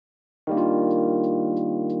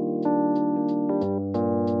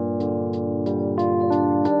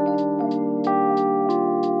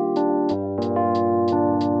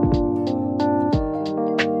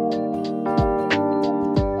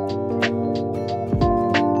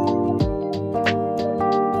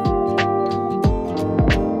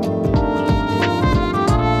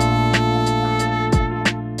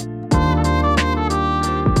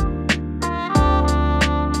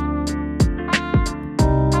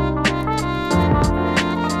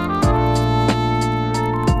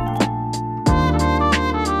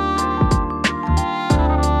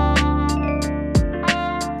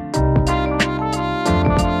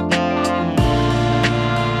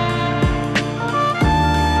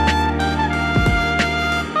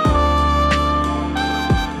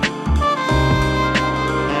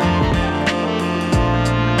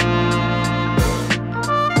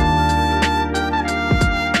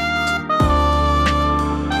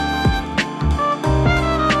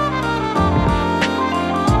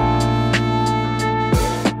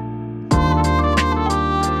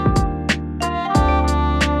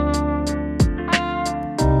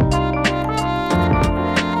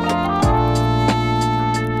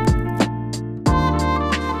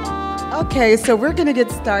Okay, so we're going to get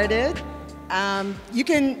started. You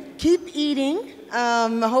can keep eating,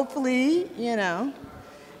 hopefully, you know,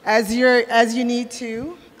 as you need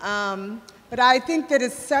to. But I think that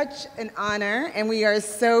it's such an honor, and we are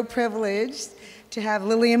so privileged to have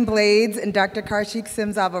Lillian Blades and Dr. Karcheik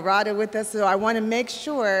Sims-Alvarado with us. So I want to make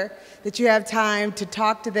sure that you have time to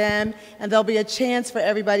talk to them, and there'll be a chance for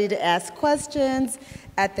everybody to ask questions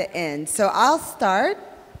at the end. So I'll start.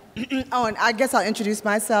 Oh, and I guess I'll introduce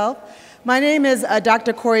myself. My name is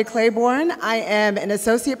Dr. Corrie Claiborne. I am an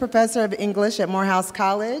associate professor of English at Morehouse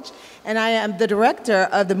College, and I am the director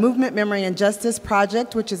of the Movement, Memory, and Justice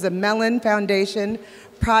Project, which is a Mellon Foundation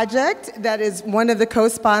project that is one of the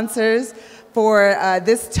co-sponsors for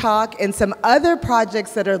this talk and some other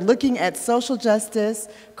projects that are looking at social justice,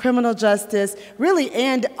 criminal justice, really,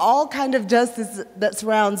 and all kind of justice that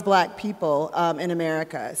surrounds Black people in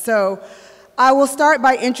America. So I will start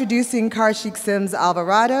by introducing Karcheik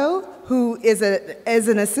Sims-Alvarado, who is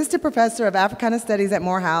an assistant professor of Africana Studies at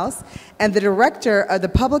Morehouse and the director of the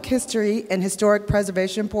Public History and Historic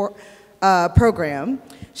Preservation program.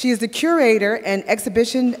 She is the curator and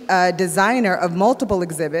exhibition designer of multiple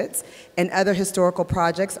exhibits and other historical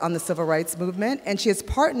projects on the civil rights movement, and she has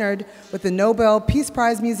partnered with the Nobel Peace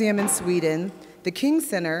Prize Museum in Sweden, the King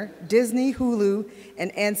Center, Disney, Hulu,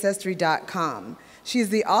 and Ancestry.com. She is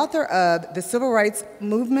the author of the Civil Rights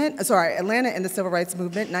Movement, Atlanta and the Civil Rights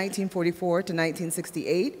Movement, 1944 to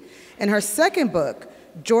 1968. And her second book,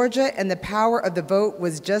 Georgia and the Power of the Vote,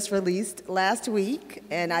 was just released last week,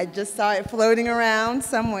 and I just saw it floating around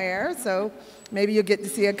somewhere, so maybe you'll get to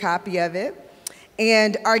see a copy of it.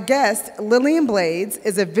 And our guest, Lillian Blades,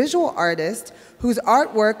 is a visual artist whose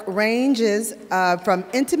artwork ranges from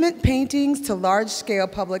intimate paintings to large-scale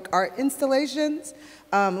public art installations.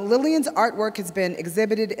 Lillian's artwork has been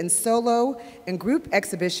exhibited in solo and group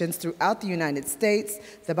exhibitions throughout the United States,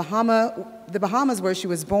 the Bahamas where she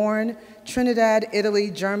was born, Trinidad,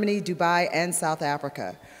 Italy, Germany, Dubai, and South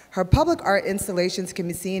Africa. Her public art installations can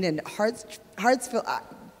be seen in Hartsfield,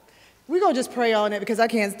 we're gonna just pray on it because I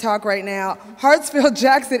can't talk right now,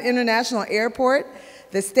 Hartsfield-Jackson International Airport,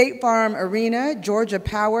 the State Farm Arena, Georgia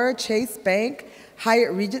Power, Chase Bank,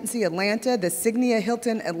 Hyatt Regency Atlanta, the Signia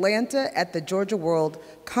Hilton Atlanta at the Georgia World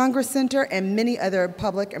Congress Center, and many other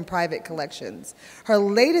public and private collections. Her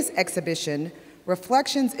latest exhibition,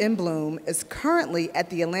 Reflections in Bloom, is currently at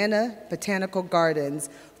the Atlanta Botanical Gardens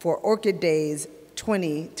for Orchid Days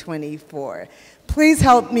 2024. Please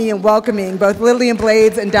help me in welcoming both Lillian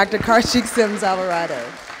Blades and Dr. Karcheik Sims-Alvarado.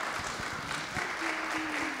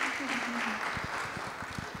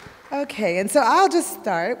 Okay, and so I'll just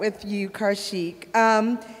start with you, Karcheik.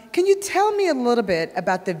 Can you tell me a little bit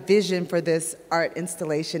about the vision for this art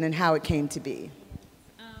installation and how it came to be?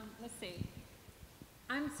 Let's see.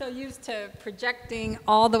 I'm so used to projecting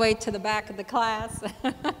all the way to the back of the class,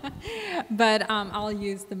 but I'll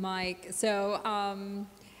use the mic. So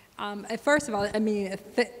first of all, I mean,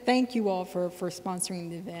 thank you all for sponsoring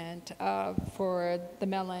the event, for the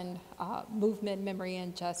Mellon Movement, Memory,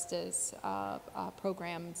 and Justice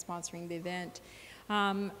program sponsoring the event.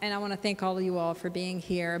 And I want to thank all of you all for being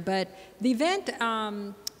here. But the event,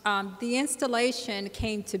 the installation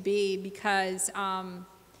came to be because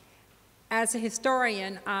as a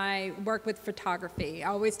historian, I work with photography. I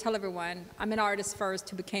always tell everyone, I'm an artist first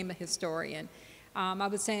who became a historian. I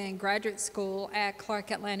was in graduate school at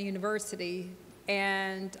Clark Atlanta University,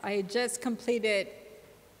 and I had just completed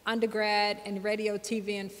undergrad in radio,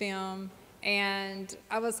 TV, and film, and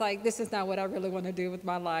I was like, this is not what I really want to do with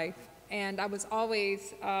my life. And I was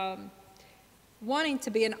always wanting to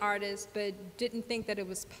be an artist, but didn't think that it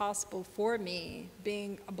was possible for me,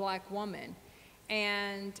 being a Black woman.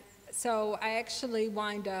 And so I actually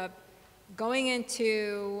wound up going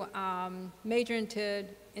into, majoring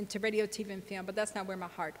into radio, TV, and film, but that's not where my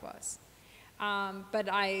heart was. But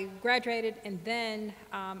I graduated, and then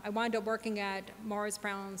I wound up working at Morris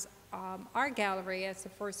Brown's art gallery as the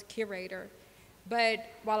first curator. But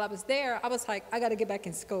while I was there, I was like, I got to get back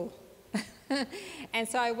in school. And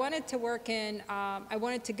so I wanted to work in, I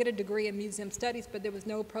wanted to get a degree in museum studies, but there was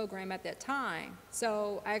no program at that time.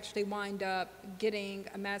 So I actually wound up getting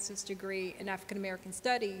a master's degree in African American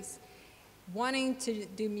studies, wanting to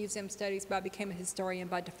do museum studies, but I became a historian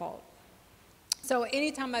by default. So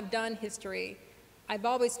anytime I've done history, I've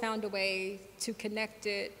always found a way to connect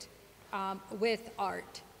it with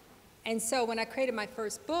art. And so when I created my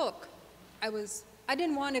first book, I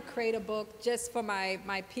didn't want to create a book just for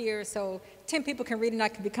my peers so 10 people can read it and I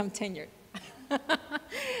can become tenured.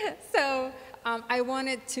 So I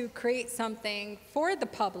wanted to create something for the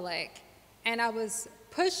public, and I was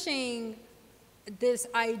pushing this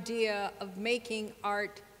idea of making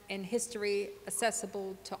art and history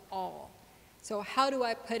accessible to all. So how do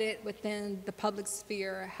I put it within the public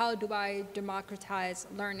sphere? How do I democratize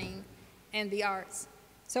learning and the arts?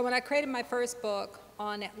 So when I created my first book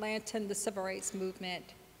on Atlanta and the Civil Rights Movement,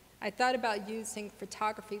 I thought about using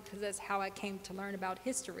photography because that's how I came to learn about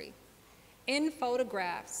history. In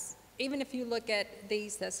photographs, even if you look at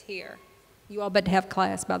these that's here, you all better have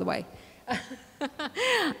class, by the way.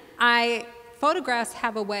 Photographs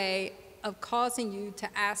have a way of causing you to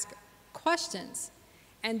ask questions.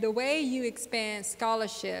 And the way you expand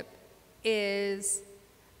scholarship is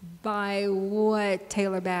by what,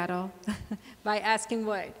 Taylor Battle? By asking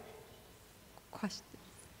what? Questions.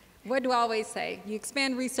 What do I always say? You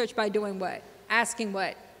expand research by doing what? Asking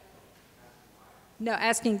what? No,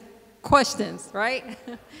 asking questions, right?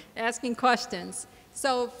 Asking questions.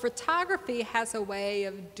 So photography has a way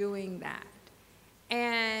of doing that.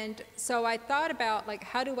 And so I thought about, like,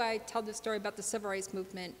 how do I tell the story about the Civil Rights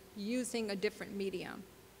Movement using a different medium,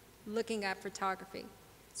 looking at photography.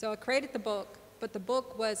 So I created the book, but the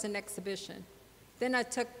book was an exhibition. Then I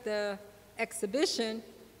took the exhibition,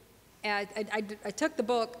 and I took the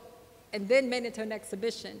book and then made it into an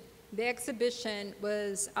exhibition. The exhibition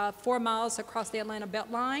was 4 miles across the Atlanta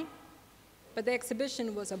Beltline, but the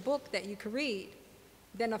exhibition was a book that you could read.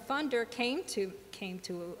 Then a funder came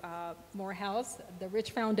to Morehouse, the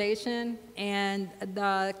Rich Foundation, and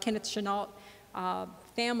the Kenneth Chenault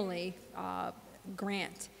family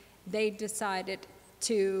grant. They decided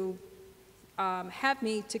to have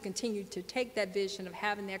me to continue to take that vision of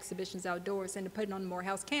having the exhibitions outdoors and to put it on the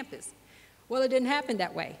Morehouse campus. Well, it didn't happen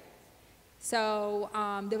that way. So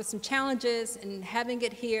there were some challenges in having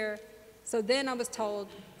it here. So then I was told,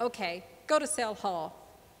 okay, go to Sale Hall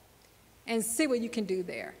and see what you can do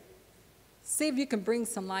there. See if you can bring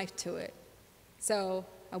some life to it. So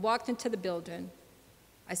I walked into the building,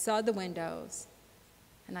 I saw the windows,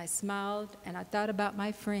 and I smiled, and I thought about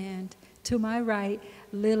my friend to my right,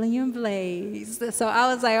 Lillian Blaze. So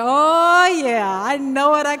I was like, oh yeah, I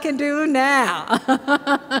know what I can do now.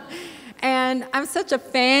 And I'm such a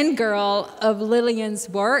fangirl of Lillian's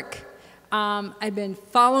work. I've been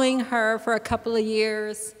following her for a couple of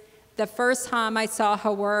years. The first time I saw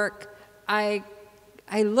her work, I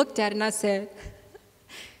looked at it and I said,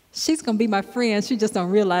 she's gonna be my friend, she just don't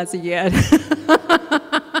realize it yet.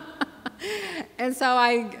 And so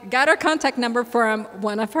I got her contact number from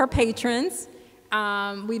one of her patrons.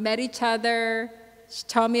 We met each other, she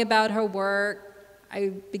told me about her work.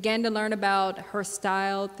 I began to learn about her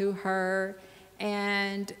style through her.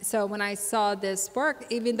 And so when I saw this work,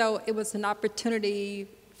 even though it was an opportunity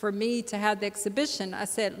for me to have the exhibition, I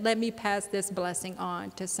said, let me pass this blessing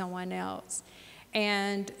on to someone else.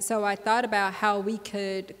 And so I thought about how we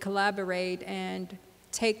could collaborate and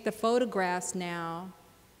take the photographs now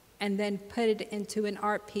and then put it into an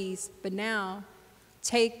art piece, but now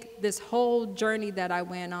take this whole journey that I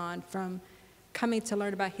went on from coming to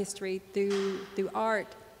learn about history through art,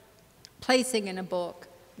 placing in a book,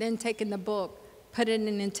 then taking the book, putting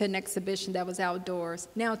it into an exhibition that was outdoors,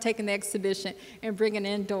 now taking the exhibition and bringing it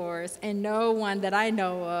indoors, and no one that I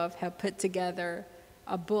know of have put together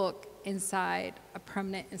a book inside a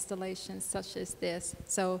permanent installation such as this.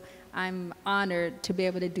 So I'm honored to be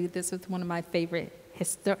able to do this with one of my favorite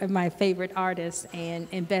artists and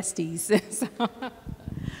besties.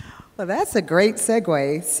 Well, that's a great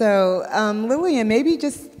segue. So Lillian, maybe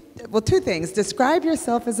just, well, two things. Describe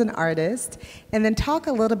yourself as an artist, and then talk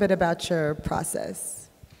a little bit about your process.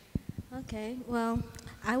 Okay, well,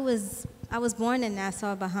 I was born in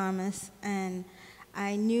Nassau, Bahamas, and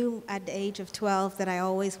I knew at the age of 12 that I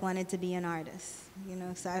always wanted to be an artist. You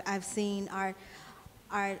know, so I've seen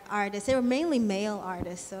artists. They were mainly male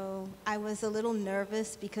artists, so I was a little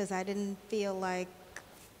nervous because I didn't feel like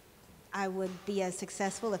I would be as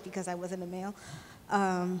successful because I wasn't a male.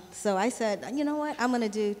 So I said, you know what, I'm going to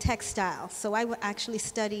do textiles. So I actually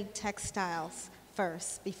studied textiles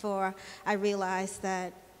first before I realized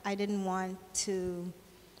that I didn't want to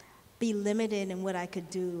be limited in what I could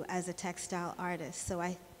do as a textile artist. So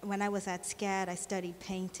when I was at SCAD, I studied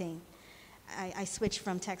painting. I switched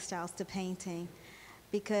from textiles to painting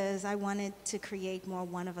because I wanted to create more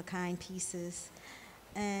one-of-a-kind pieces.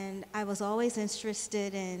 And I was always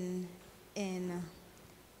interested in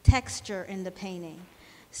texture in the painting.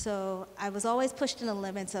 So I was always pushed in the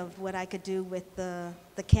limits of what I could do with the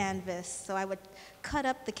canvas. So I would cut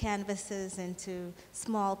up the canvases into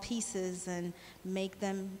small pieces and make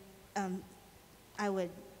them, I would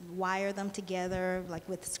wire them together like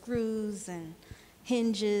with screws and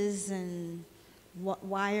hinges and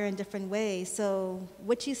wire in different ways. So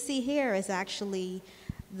what you see here is actually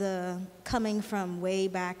the coming from way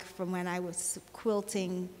back from when I was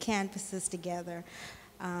quilting canvases together.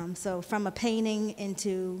 So from a painting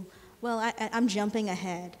into, well, I'm jumping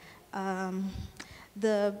ahead. When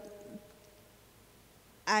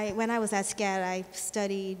I was at SCAD, I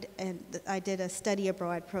studied, and I did a study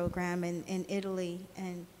abroad program in Italy,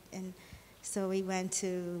 and so we went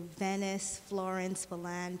to Venice, Florence,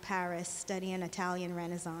 Milan, Paris, studying Italian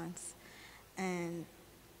Renaissance. And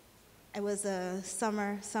it was a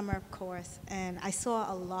summer course, and I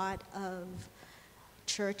saw a lot of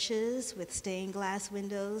churches with stained glass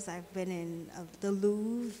windows. I've been in the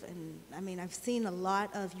Louvre, and I mean, I've seen a lot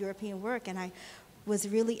of European work, and I was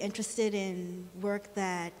really interested in work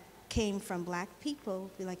that came from Black people,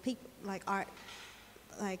 like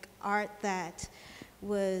art that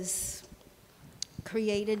was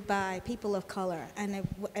created by people of color. And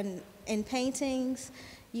in paintings,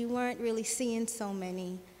 you weren't really seeing so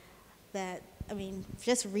many that, I mean,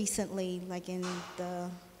 just recently, like in the,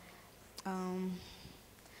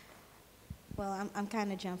 well, I'm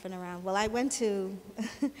kind of jumping around. Well, I went to,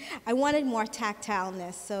 I wanted more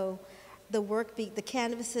tactileness, so the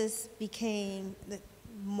canvases became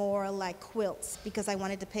more like quilts because I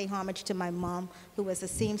wanted to pay homage to my mom, who was a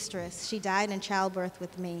seamstress. She died in childbirth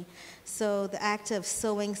with me. So the act of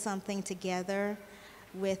sewing something together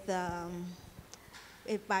with,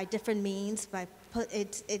 by different means,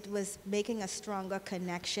 it was making a stronger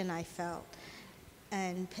connection, I felt,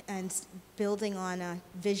 and building on a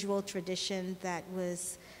visual tradition that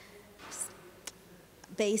was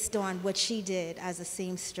based on what she did as a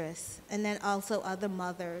seamstress, and then also other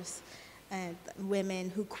mothers and women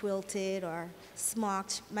who quilted or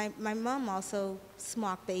smocked. My mom also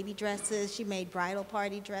smocked baby dresses. She made bridal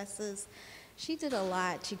party dresses. She did a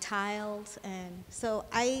lot. She tiled, and so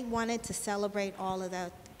I wanted to celebrate all of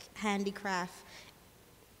that handicraft,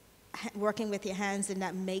 working with your hands in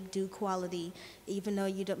that make-do quality, even though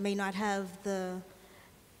you may not have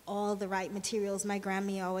all the right materials. My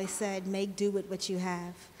Grammy always said, make do with what you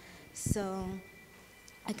have. So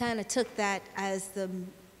I kind of took that as the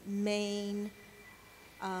main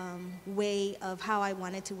way of how I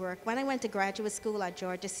wanted to work. When I went to graduate school at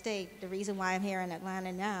Georgia State, the reason why I'm here in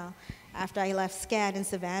Atlanta now, after I left SCAD in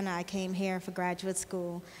Savannah, I came here for graduate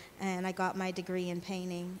school, and I got my degree in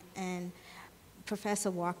painting. And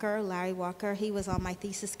Professor Walker, Larry Walker, he was on my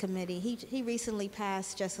thesis committee. He recently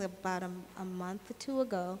passed just about a month or two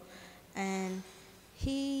ago, and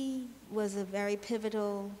he was a very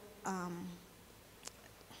pivotal,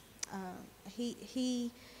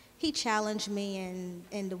 he challenged me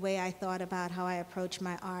in the way I thought about how I approach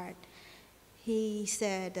my art. He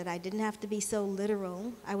said that I didn't have to be so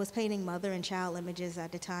literal. I was painting mother and child images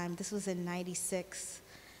at the time. This was in '96,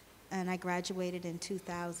 and I graduated in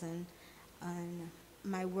 2000. And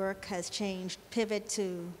my work has changed, pivot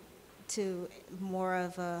to more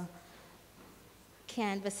of a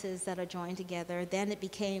canvases that are joined together. Then it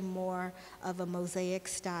became more of a mosaic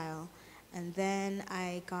style. And then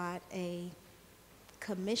I got a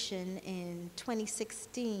commission in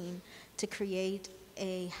 2016 to create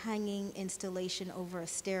a hanging installation over a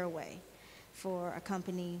stairway for a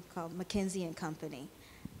company called McKinsey & Company.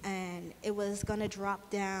 And it was going to drop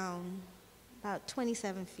down about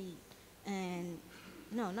 27 feet. And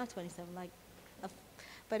no, not 27,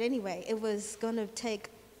 but anyway, it was going to take,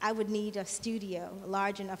 I would need a studio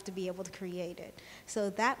large enough to be able to create it.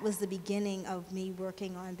 So that was the beginning of me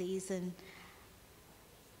working on these, and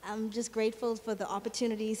I'm just grateful for the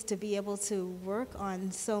opportunities to be able to work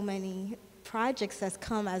on so many projects that's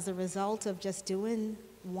come as a result of just doing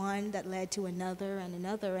one that led to another,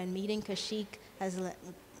 and meeting Karcheik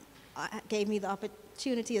gave me the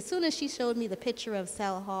opportunity. As soon as she showed me the picture of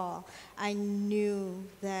Cell Hall, I knew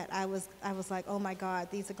that I was like, oh my God,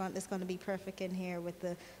 it's going to be perfect in here with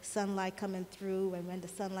the sunlight coming through, and when the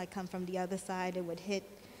sunlight comes from the other side, it would hit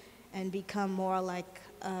and become more like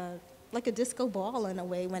a disco ball in a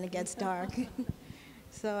way when it gets dark.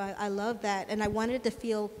 So I love that, and I wanted it to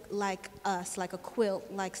feel like us, like a quilt,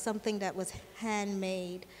 like something that was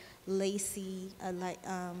handmade, lacy,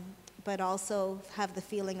 but also have the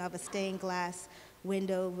feeling of a stained glass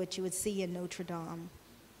window, which you would see in Notre Dame.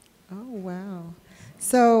 Oh, wow.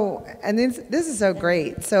 So, and this is so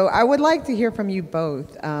great. So I would like to hear from you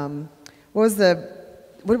both. What was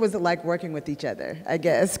it like working with each other, I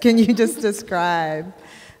guess? Can you just describe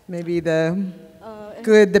maybe the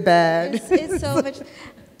good, the bad? It's so much.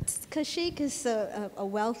 Karcheik is a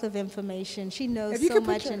wealth of information. She knows so much. If you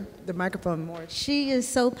could put the microphone more. She is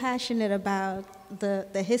so passionate about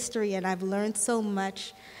the history, and I've learned so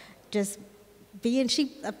much just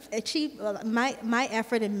my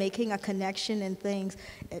effort in making a connection and things,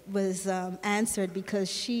 it was answered because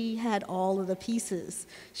she had all of the pieces.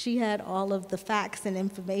 She had all of the facts and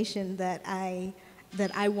information that I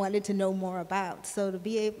wanted to know more about. So to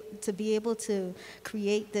be able to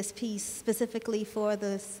create this piece specifically for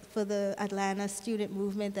the Atlanta student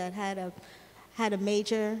movement that had a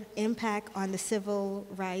major impact on the civil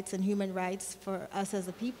rights and human rights for us as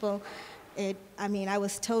a people, I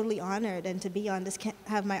was totally honored, and to be on this,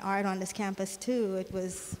 have my art on this campus too,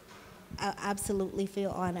 I absolutely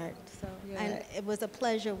feel honored. So, and it was a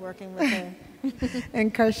pleasure working with her.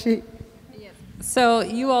 And Karcheik? So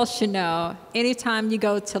you all should know, anytime you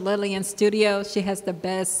go to Lillian's studio, she has the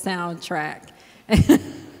best soundtrack.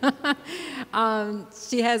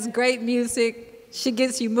 She has great music. She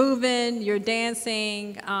gets you moving, you're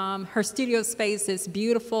dancing. Her studio space is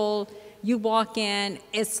beautiful. You walk in,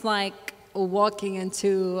 it's like walking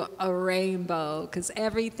into a rainbow, because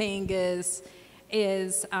everything it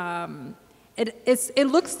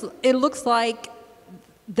looks like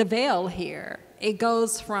the veil here. It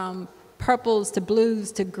goes from purples to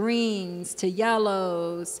blues to greens to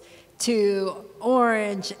yellows to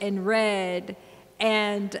orange and red,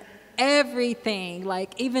 and everything,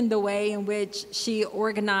 like even the way in which she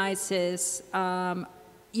organizes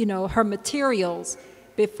her materials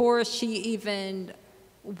before she even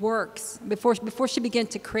works, before she begins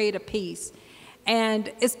to create a piece.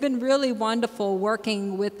 And it's been really wonderful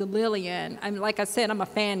working with Lillian. Like I said, I'm a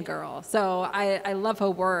fangirl, so I love her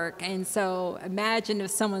work. And so imagine if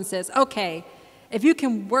someone says, okay, if you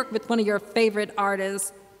can work with one of your favorite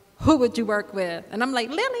artists, who would you work with? And I'm like,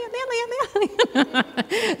 Lillian.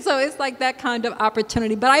 So it's like that kind of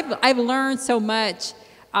opportunity. But I've learned so much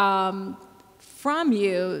from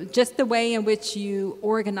you, just the way in which you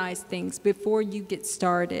organize things before you get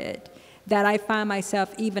started, that I find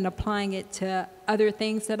myself even applying it to other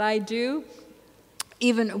things that I do,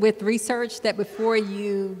 even with research, that before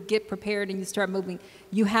you get prepared and you start moving,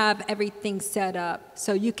 you have everything set up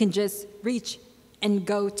so you can just reach and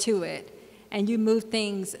go to it, and you move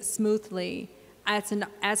things smoothly. As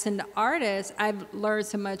an artist, I've learned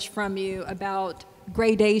so much from you about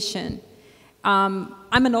gradation. I'm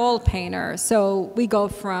an oil painter, so we go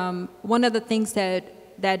from, one of the things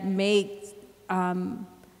that makes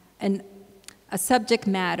a subject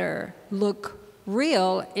matter look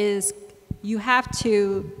real is you have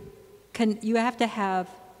to have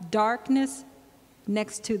darkness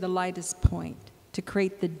next to the lightest point to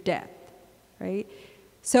create the depth, right?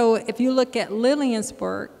 So if you look at Lillian's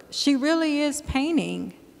work, she really is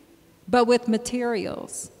painting, but with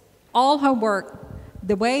materials. All her work,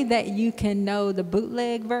 the way that you can know the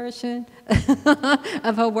bootleg version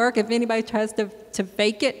of her work, if anybody tries to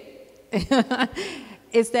fake it,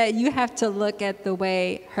 is that you have to look at the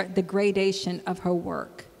way the gradation of her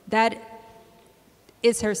work. That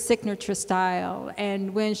is her signature style.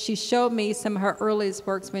 And when she showed me some of her earliest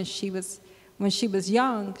works when she was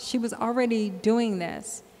young, she was already doing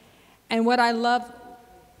this. And what I love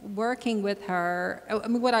working with her,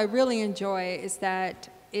 what I really enjoy is that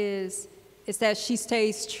she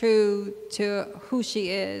stays true to who she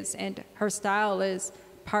is, and her style is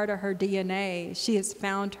part of her DNA. She has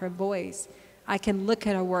found her voice. I can look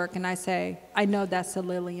at her work and I say, I know that's a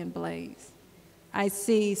Lillian Blaze. I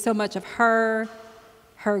see so much of her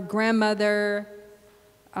grandmother,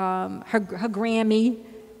 her Grammy,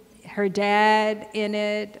 her dad in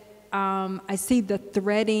it. I see the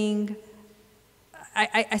threading.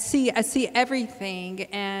 I see everything,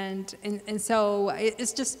 and so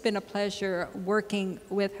it's just been a pleasure working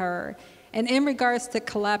with her. And in regards to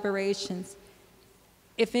collaborations,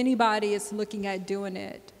 if anybody is looking at doing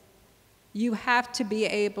it, you have to be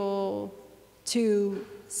able to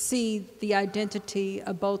see the identity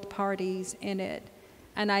of both parties in it.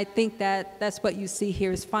 And I think that's what you see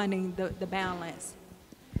here, is finding the balance.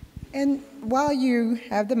 And while you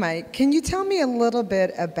have the mic, can you tell me a little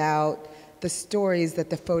bit about the stories that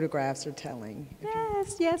the photographs are telling?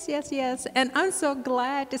 Yes. And I'm so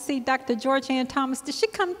glad to see Dr. Georgianne Thomas. Did she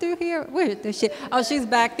come through here? Where is she? Oh, she's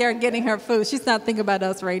back there getting her food. She's not thinking about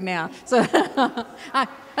us right now. So,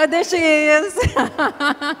 there she is.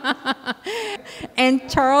 And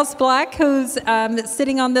Charles Black, who's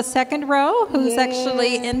sitting on the second row, who's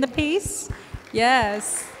actually in the piece.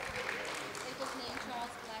 Yes. They just named Charles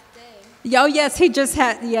Black Day. Oh, yes,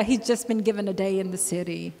 he's just been given a day in the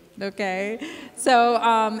city. Okay, so,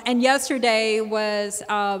 and yesterday was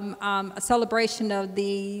a celebration of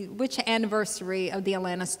which anniversary of the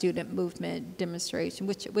Atlanta Student Movement demonstration?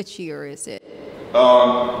 Which year is it?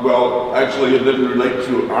 Well, actually, it didn't relate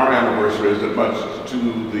to our anniversary as much to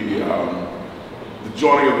the the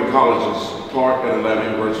joining of the colleges, Clark and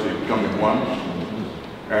Atlanta University becoming one.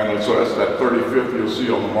 And so that's that 35th you'll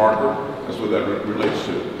see on the marker. That's what that relates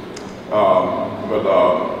to.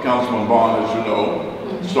 Councilman Vaughn, as you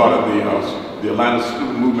know, started the Atlanta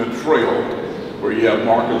Student Movement Trail, where you have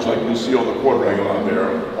markers like you see on the quadrangle out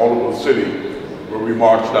there, all over the city, where we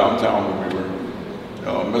marched downtown when we were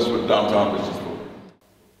messing with downtown business.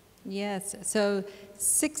 Yes, so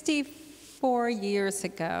 64 years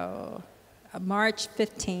ago, March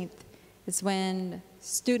 15th, is when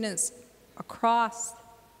students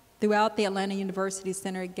throughout the Atlanta University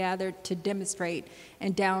Center gathered to demonstrate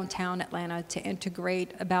in downtown Atlanta to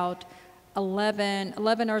integrate about 11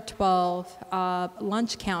 or 12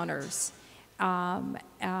 lunch counters. And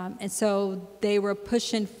so they were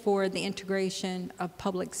pushing for the integration of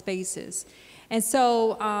public spaces. And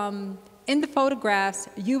so in the photographs,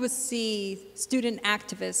 you would see student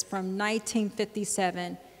activists from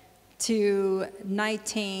 1957 to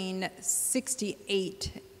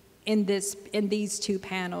 1968 in these two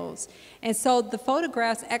panels. And so the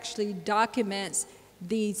photographs actually documents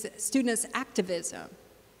these students' activism.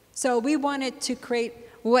 So we wanted to create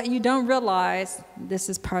what you don't realize, this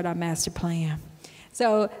is part of our master plan.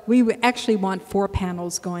 So we would actually want 4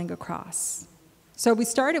 panels going across. So we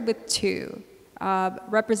started with 2,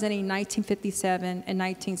 representing 1957 and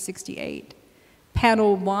 1968.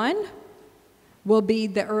 Panel 1 will be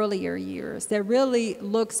the earlier years that really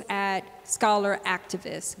looks at scholar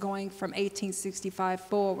activists going from 1865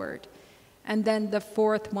 forward. And then the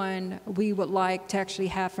 4th one we would like to actually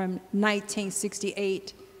have from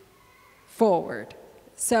 1968 forward.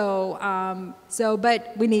 So,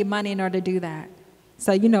 but we need money in order to do that.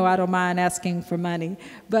 So you know I don't mind asking for money.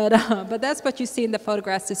 But that's what you see in the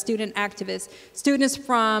photographs, the student activists. Students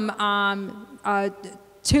from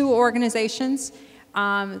 2 organizations,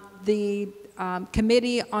 the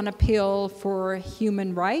Committee on Appeal for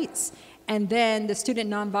Human Rights, and then the Student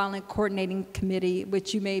Nonviolent Coordinating Committee,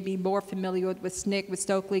 which you may be more familiar with SNCC, with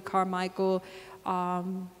Stokely Carmichael,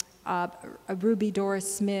 Ruby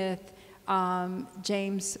Doris Smith,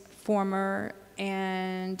 James Former,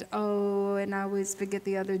 and I always forget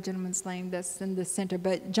the other gentleman's name that's in the center,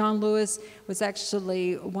 but John Lewis was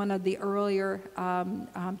actually one of the earlier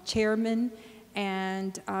chairmen,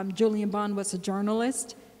 and Julian Bond was a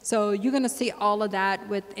journalist. So you're going to see all of that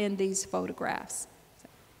within these photographs.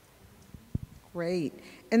 Great.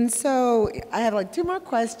 And so I have like 2 more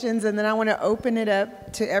questions, and then I want to open it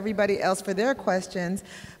up to everybody else for their questions.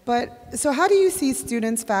 But so how do you see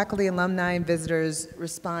students, faculty, alumni, and visitors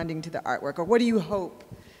responding to the artwork? Or what do you hope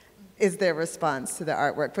is their response to the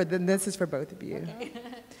artwork? This is for both of you. Okay.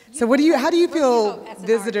 So how do you feel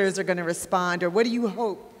visitors are going to respond, or what do you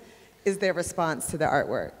hope is their response to the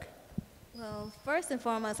artwork? Well, first and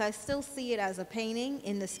foremost, I still see it as a painting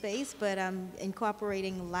in the space, but I'm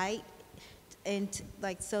incorporating light and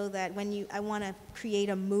so that I want to create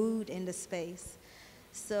a mood in the space.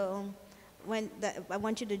 So I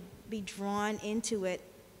want you to be drawn into it.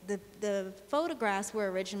 The photographs were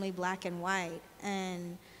originally black and white,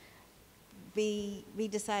 and we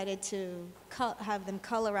decided to have them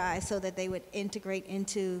colorized so that they would integrate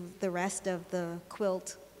into the rest of the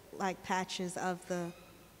quilt-like patches of the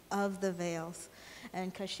veils.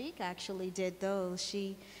 And Karcheik actually did those.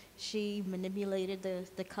 She manipulated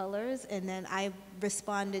the colors, and then I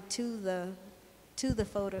responded to the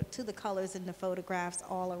colors in the photographs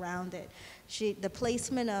all around it. The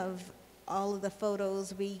placement of all of the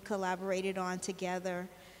photos we collaborated on together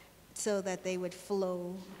so that they would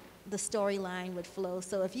flow, the storyline would flow.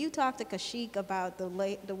 So if you talk to Karcheik about the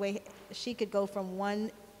way she could go from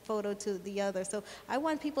one photo to the other. So I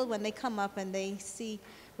want people, when they come up and they see,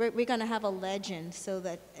 we're going to have a legend so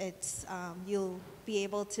that it's you'll be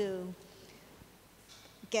able to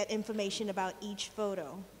get information about each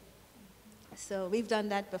photo. So we've done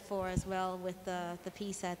that before as well with the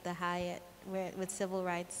piece at the Hyatt with civil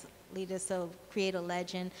rights leaders. So create a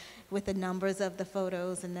legend with the numbers of the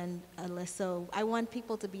photos and then a list. So I want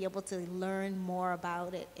people to be able to learn more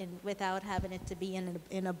about it without having it to be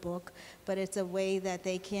in a book, but it's a way that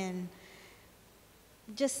they can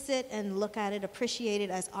just sit and look at it, appreciate it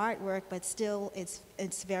as artwork, but still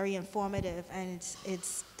it's very informative, and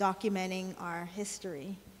it's documenting our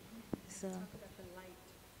history. So. Talk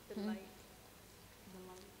about the light.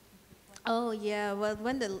 Oh yeah, well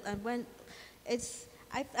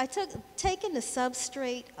taking the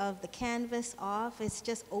substrate of the canvas off, it's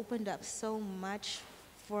just opened up so much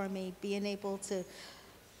for me, being able to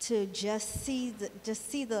just see the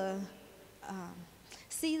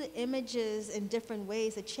images in different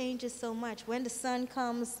ways. It changes so much. When the sun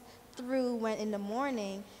comes through in the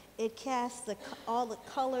morning, it casts all the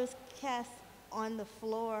colors cast on the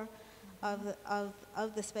floor of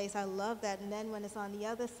the space. I love that. And then when it's on the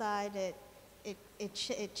other side,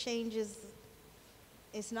 it changes.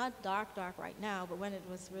 It's not dark right now, but when it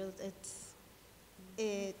was real,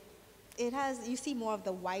 it has, you see more of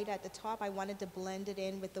the white at the top. I wanted to blend it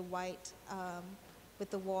in with the white, with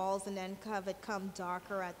the walls, and then have it come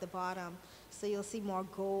darker at the bottom. So you'll see more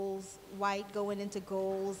golds, white going into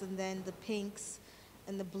golds, and then the pinks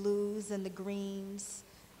and the blues and the greens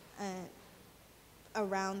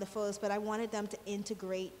around the photos. But I wanted them to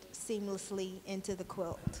integrate seamlessly into the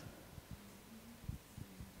quilt.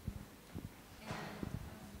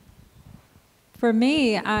 For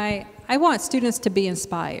me, I want students to be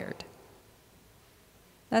inspired.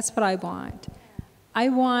 That's what I want. I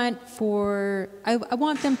want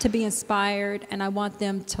them to be inspired, and I want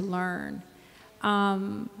them to learn.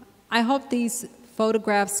 I hope these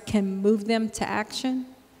photographs can move them to action.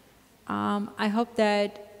 I hope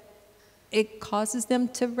that it causes them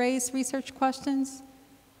to raise research questions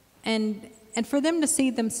and for them to see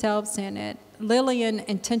themselves in it. Lillian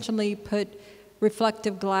intentionally put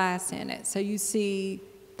reflective glass in it, so you see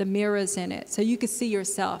the mirrors in it, so you can see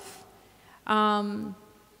yourself.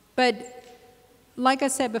 But like I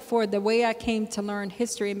said before, the way I came to learn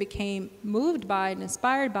history and became moved by it and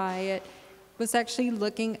inspired by it was actually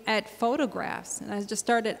looking at photographs. And I just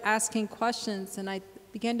started asking questions, and I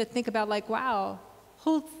began to think about, like, wow,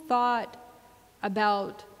 who thought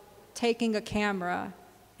about taking a camera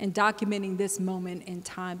and documenting this moment in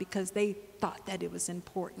time because they thought that it was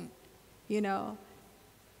important, you know?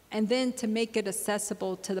 And then to make it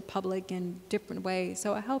accessible to the public in different ways.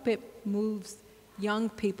 So I hope it moves young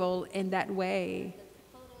people in that way.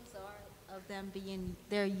 The photos are of them being,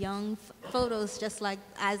 they're young photos just like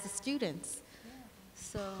as the students. Yeah.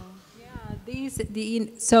 So. Yeah,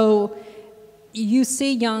 so you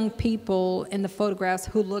see young people in the photographs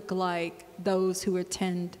who look like those who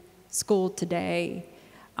attend school today.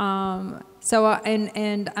 And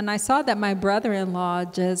I saw that my brother-in-law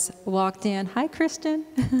just walked in. Hi, Christian.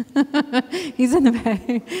 He's in the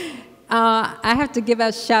back. I have to give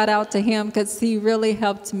a shout out to him because he really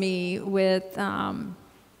helped me with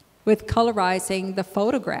colorizing the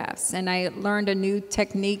photographs, and I learned a new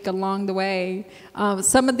technique along the way.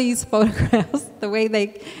 Some of these photographs, the way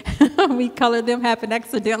we colored them happened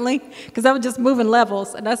accidentally because I was just moving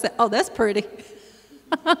levels, and I said, oh, that's pretty.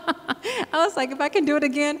 I was like, if I can do it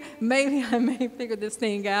again, maybe I may figure this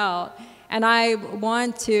thing out. And I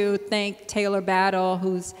want to thank Taylor Battle,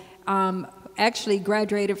 who's actually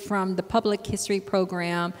graduated from the public history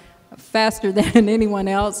program faster than anyone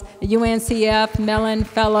else. UNCF Mellon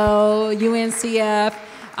Fellow, UNCF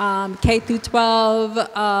K through 12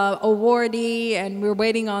 awardee, and we're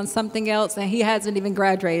waiting on something else, and he hasn't even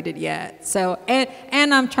graduated yet. So,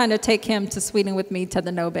 and I'm trying to take him to Sweden with me to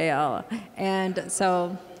the Nobel. And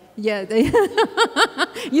so, yeah,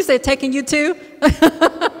 you said taking you too?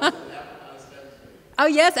 Oh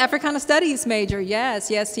yes, Africana Studies major. Yes,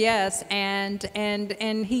 yes, yes. And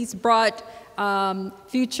he's brought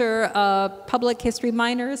future public history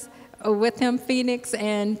minors with him, Phoenix,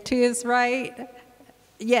 and to his right.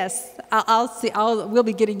 Yes, we'll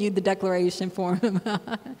be getting you the declaration for him.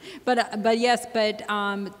 but yes,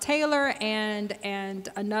 Taylor and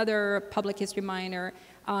another public history minor,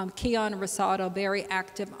 Keon Rosado, very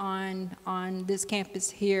active on this campus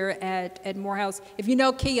here at Morehouse. If you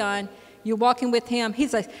know Keon, you're walking with him,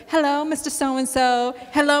 he's like, hello, Mr. So-and-so.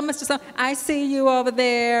 Hello, Mr. So, I see you over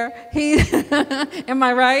there. Am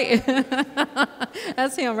I right?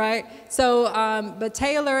 That's him, right? So, but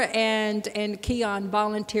Taylor and Keon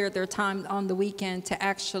volunteered their time on the weekend to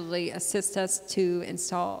actually assist us to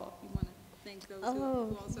install. You want to thank those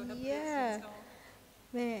who also helped us install?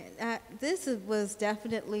 Man, this was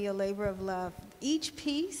definitely a labor of love. Each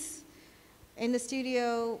piece in the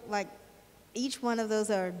studio, like, each one of those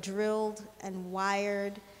are drilled and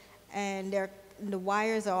wired, and the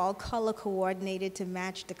wires are all color coordinated to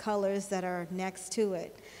match the colors that are next to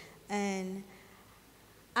it. And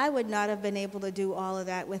I would not have been able to do all of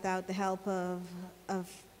that without the help of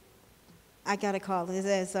I gotta call it,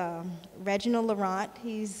 as Reginald Laurent.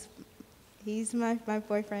 He's my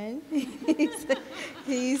boyfriend.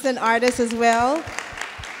 he's an artist as well.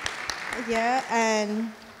 Yeah,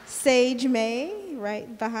 and Sage May,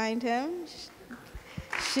 right behind him.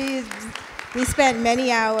 We spent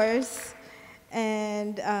many hours,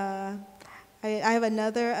 and I have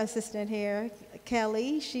another assistant here,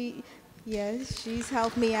 Kelly. She's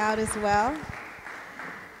helped me out as well.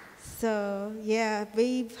 So yeah,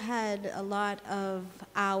 we've had a lot of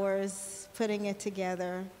hours putting it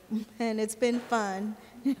together, and it's been fun.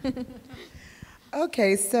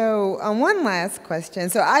 Okay, so one last question.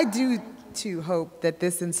 So I do to hope that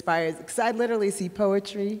this inspires, because I literally see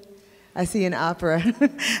poetry, I see an opera,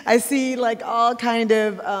 I see like all kind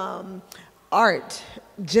of art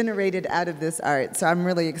generated out of this art. So I'm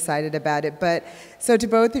really excited about it. But so to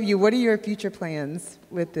both of you, what are your future plans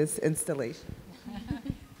with this installation?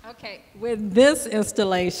 Okay, with this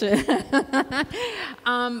installation,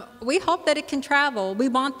 we hope that it can travel. We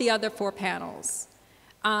want the other 4 panels.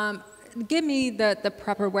 Give me the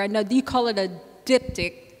proper word. No, you call it a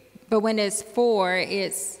diptych, but when it's 4,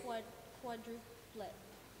 it's...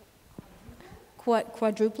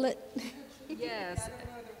 Quadruplet? Yes.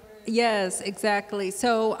 Yes, exactly.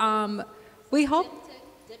 So we hope...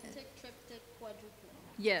 Diptych, triptych, quadruplet.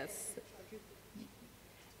 Yes.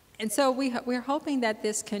 And so we're hoping that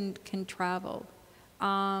this can travel.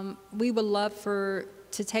 We would love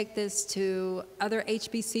to take this to other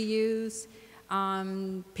HBCUs,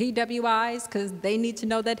 PWIs, because they need to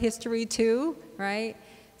know that history too, right?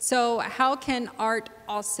 So how can art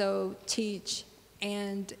also teach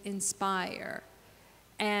and inspire?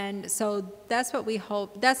 And so that's what we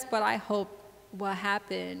hope, that's what I hope will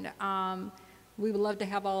happen. We would love to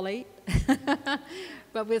have all 8,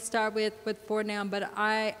 but we'll start with 4 now. But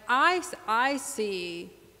I see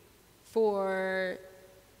for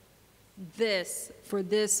these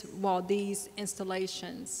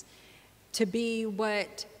installations to be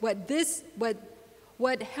what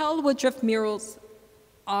Hellwood Drift murals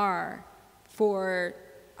are for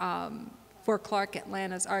Clark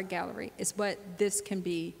Atlanta's art gallery is what this can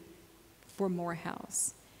be for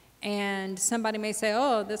Morehouse. And somebody may say,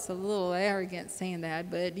 oh, that's a little arrogant saying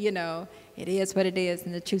that, but you know, it is what it is,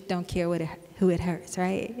 and the truth don't care who it hurts,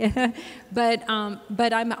 right? but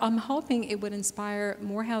I'm hoping it would inspire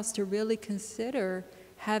Morehouse to really consider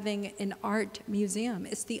having an art museum.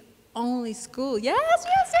 It's the only school. Yes,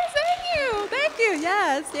 thank you,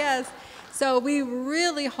 yes. So we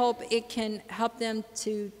really hope it can help them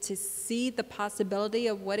to see the possibility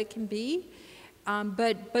of what it can be,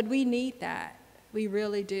 but we need that. We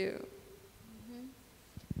really do.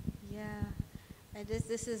 Yeah, and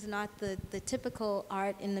this is not the typical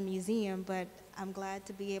art in the museum, but I'm glad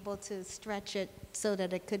to be able to stretch it so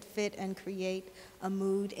that it could fit and create a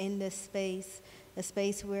mood in this space, a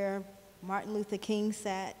space where Martin Luther King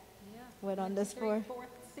sat. Yeah. What on this floor?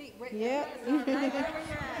 Yeah.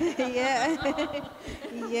 Yeah.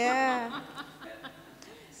 Yeah.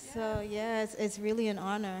 So yeah, it's really an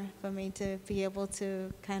honor for me to be able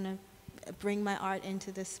to kind of bring my art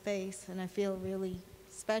into this space, and I feel really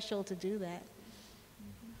special to do that.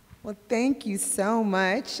 Well, thank you so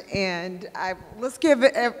much, and let's give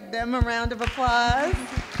them a round of applause.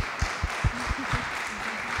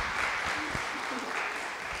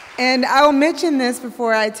 And I'll mention this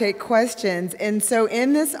before I take questions. And so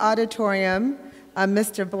in this auditorium,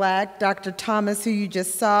 Mr. Black, Dr. Thomas, who you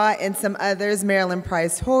just saw, and some others, Marilyn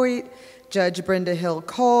Price Hoyt, Judge Brenda Hill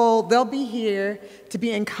Cole, they'll be here to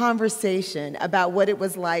be in conversation about what it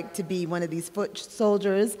was like to be one of these foot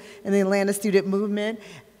soldiers in the Atlanta student movement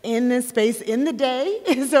in this space in the day.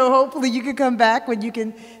 So hopefully you can come back when you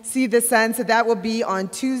can see the sun. So that will be on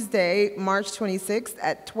Tuesday, March 26th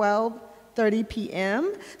at 12:30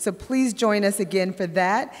 p.m. So please join us again for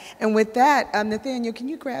that. And with that, Nathaniel, can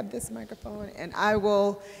you grab this microphone? And I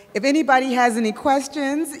will, if anybody has any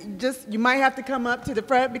questions, you might have to come up to the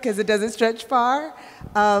front because it doesn't stretch far,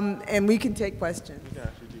 and we can take questions. We can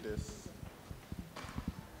actually do this.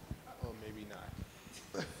 Or maybe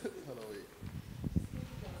not. Hold on, wait.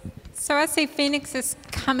 So I see Phoenix is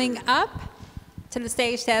coming up to the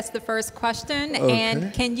stage to ask the first question. Okay.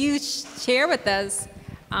 And can you share with us,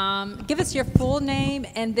 give us your full name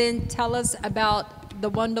and then tell us about the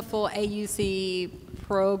wonderful AUC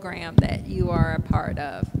program that you are a part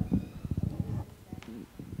of.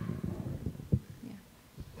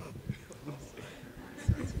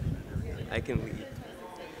 I can leave.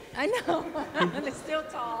 I know. They're still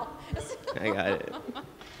tall. I got it.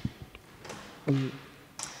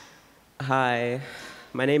 Hi,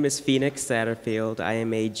 my name is Phoenix Satterfield. I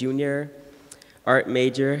am a junior art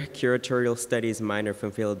major, curatorial studies minor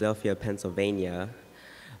from Philadelphia, Pennsylvania.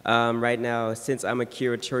 Right now, since I'm a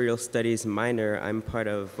curatorial studies minor, I'm part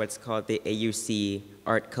of what's called the AUC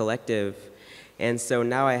Art Collective. And so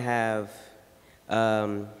now I have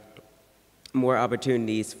more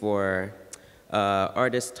opportunities for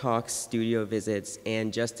artist talks, studio visits,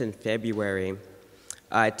 and just in February,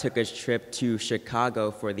 I took a trip to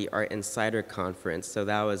Chicago for the Art Insider Conference, so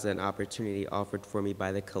that was an opportunity offered for me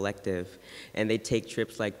by the collective, and they take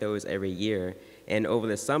trips like those every year. And over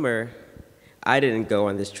the summer, I didn't go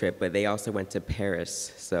on this trip, but they also went to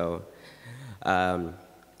Paris, so a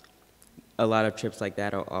lot of trips like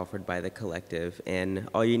that are offered by the collective, and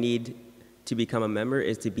all you need to become a member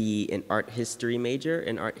is to be an art history major,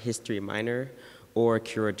 an art history minor, or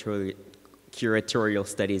curatorial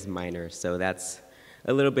studies minor. So that's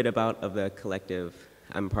a little bit of the collective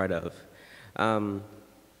I'm part of.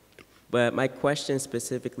 But my question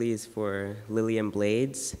specifically is for Lillian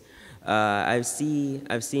Blades. I've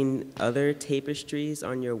seen other tapestries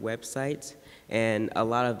on your website, and a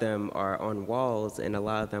lot of them are on walls, and a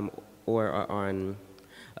lot of them are on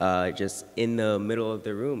just in the middle of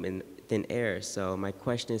the room in thin air. So my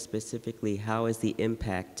question is specifically, how is the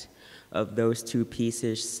impact of those two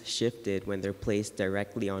pieces shifted when they're placed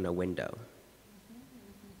directly on a window?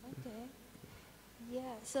 Okay. Yeah,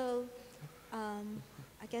 so I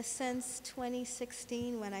guess since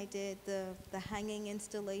 2016 when I did the hanging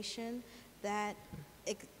installation, that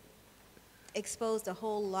exposed a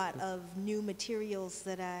whole lot of new materials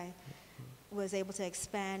that I was able to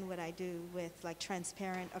expand what I do with, like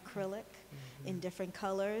transparent acrylic in different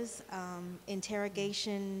colors,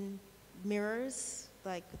 interrogation mirrors,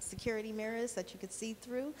 like security mirrors that you could see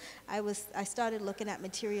through. I started looking at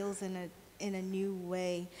materials in a new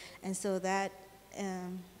way, and so that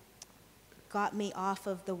got me off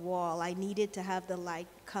of the wall. I needed to have the light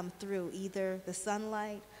come through, either the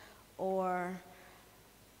sunlight or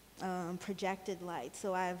projected light.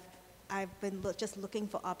 So I've been just looking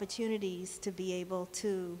for opportunities to be able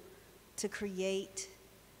to create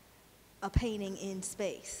a painting in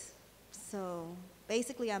space. So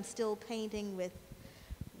basically, I'm still painting with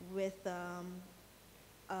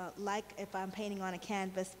like if I'm painting on a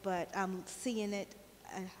canvas, but I'm seeing it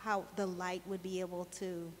how the light would be able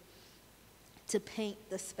to paint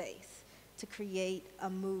the space, to create a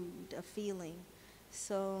mood, a feeling.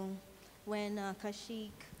 So when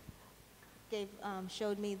Karcheik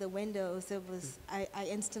showed me the windows, I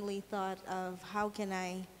instantly thought of how can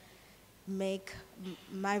I make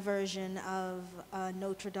my version of a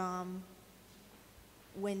Notre Dame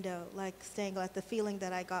window, like stained glass, the feeling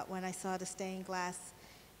that I got when I saw the stained glass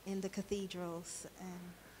in the cathedrals.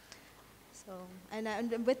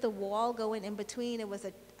 And with the wall going in between,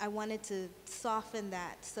 I wanted to soften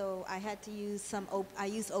that, so I had to use I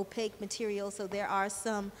use opaque materials, so there are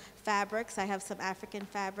some fabrics. I have some African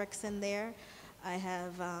fabrics in there. I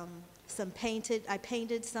have I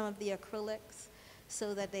painted some of the acrylics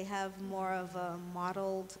so that they have more of a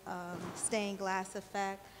mottled stained glass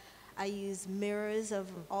effect. I use mirrors of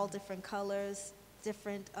all different colors,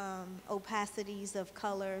 different opacities of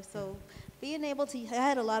color, so being able to, I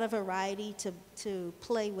had a lot of variety to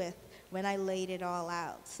play with when I laid it all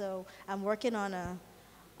out. So I'm working I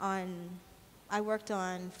worked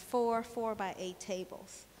on 4 4x8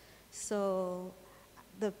 tables. So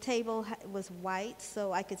the table was white,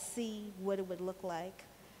 so I could see what it would look like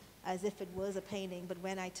as if it was a painting, but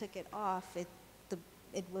when I took it off, it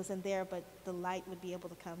wasn't there, but the light would be able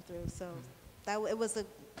to come through. So it was a,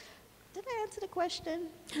 did I answer the question?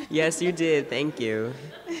 Yes, you did. Thank you.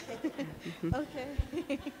 Okay.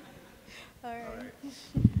 All right.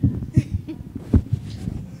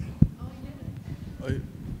 Oh,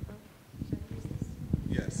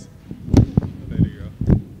 yes. Oh, there you go.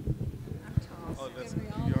 Oh, that's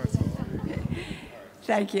yours.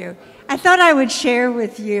 Thank you. I thought I would share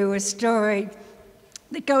with you a story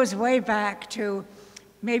that goes way back to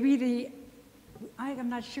maybe I'm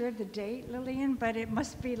not sure of the date, Lillian, but it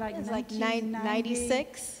must be like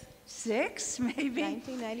 1996? 6, maybe?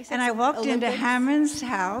 1996. And I walked into Olympics. Hammond's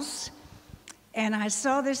house, and I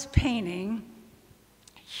saw this painting,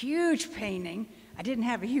 huge painting. I didn't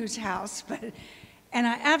have a huge house, and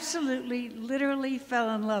I absolutely, literally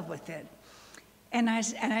fell in love with it. And I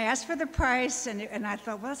asked for the price, and I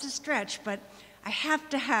thought, well, it's a stretch, but I have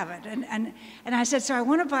to have it. And I said, so I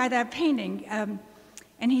want to buy that painting.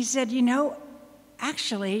 And he said, you know,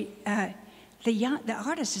 actually, the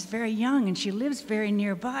artist is very young, and she lives very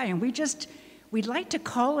nearby, and we'd like to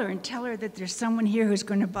call her and tell her that there's someone here who's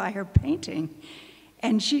going to buy her painting.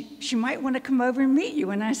 And she might want to come over and meet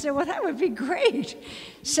you. And I said, well, that would be great.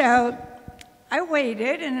 So I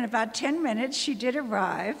waited, and in about 10 minutes, she did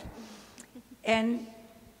arrive. And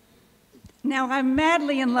now I'm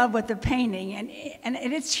madly in love with the painting, and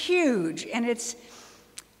it's huge, and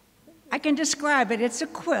I can describe it. It's a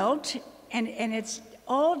quilt, and it's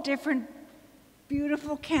all different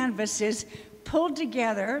beautiful canvases pulled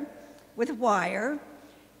together with wire,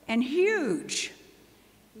 and huge.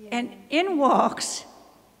 Yeah. And in walks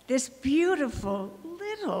this beautiful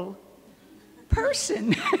little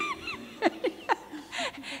person.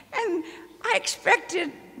 And I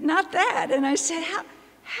expected not that. And I said,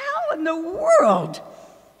 how in the world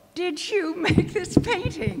did you make this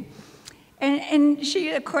painting? And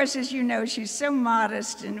she, of course, as you know, she's so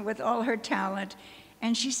modest and with all her talent.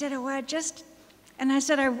 And she said, oh, and I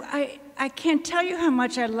said, I can't tell you how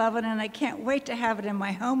much I love it, and I can't wait to have it in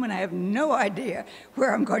my home, and I have no idea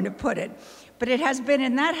where I'm going to put it. But it has been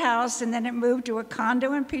in that house, and then it moved to a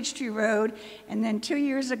condo in Peachtree Road, and then 2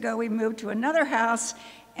 years ago we moved to another house,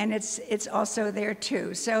 and it's also there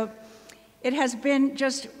too. So it has been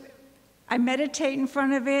just, I meditate in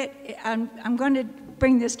front of it. I'm going to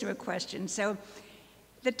bring this to a question. So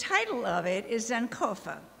the title of it is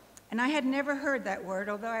Sankofa. And I had never heard that word,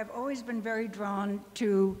 although I've always been very drawn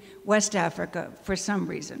to West Africa for some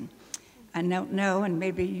reason. I don't know, and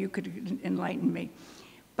maybe you could enlighten me.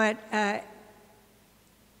 But I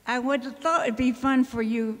would have thought it'd be fun for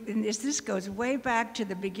you, and this goes way back to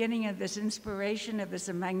the beginning of this inspiration of this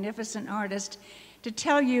magnificent artist, to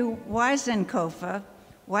tell you why Sankofa,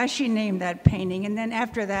 why she named that painting, and then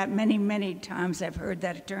after that, many, many times I've heard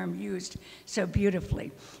that term used so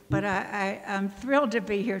beautifully. But I'm thrilled to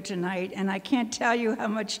be here tonight, and I can't tell you how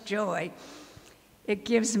much joy it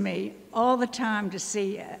gives me all the time to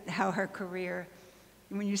see how her career,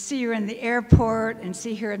 when you see her in the airport and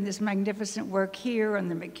see her in this magnificent work here on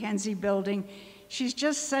the Mackenzie building, she's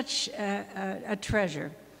just such a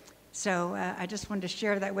treasure. So I just wanted to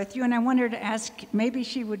share that with you, and I wanted to ask, maybe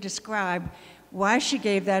she would describe why she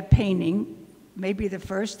gave that painting, maybe the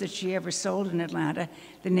first that she ever sold in Atlanta,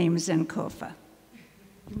 the name is Sankofa.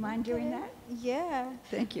 Do you mind doing that? Yeah.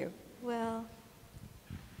 Thank you. Well,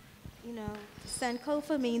 you know,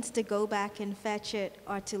 Sankofa means to go back and fetch it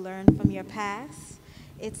or to learn from your past.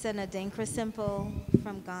 It's an Adinkra symbol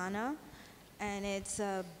from Ghana, and it's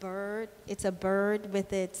a bird. It's a bird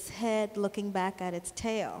with its head looking back at its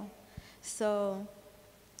tail. So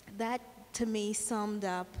that, to me, summed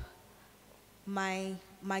up my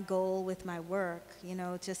goal with my work, you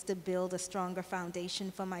know, just to build a stronger foundation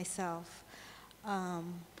for myself.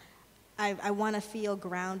 I want to feel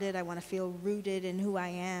grounded. I want to feel rooted in who I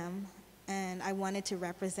am, and I wanted to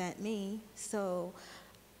represent me. So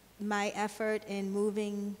my effort in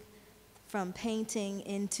moving from painting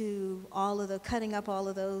into cutting up all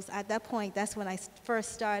of those, at that point, that's when I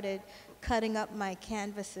first started cutting up my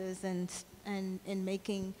canvases and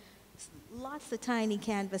making lots of tiny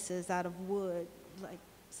canvases out of wood, like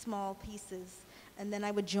small pieces, and then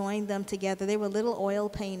I would join them together. They were little oil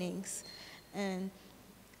paintings, and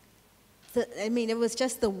I mean, it was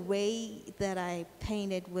just the way that I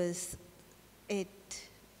painted was, it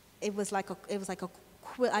was like a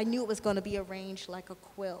quilt. I knew it was going to be arranged like a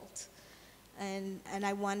quilt, and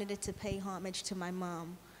I wanted it to pay homage to my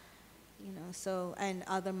mom, you know, so, and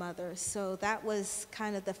other mothers. So that was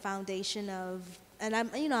kind of the foundation of, and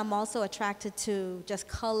I'm also attracted to just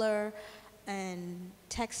color and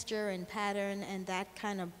texture and pattern, and that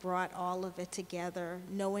kind of brought all of it together,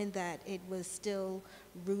 knowing that it was still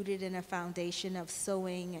rooted in a foundation of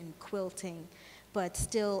sewing and quilting, but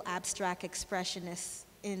still abstract expressionist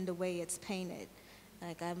in the way it's painted.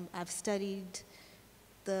 Like I've studied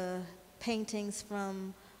the paintings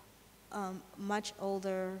from much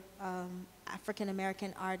older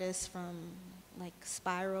African-American artists, from like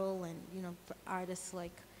Spiral, and artists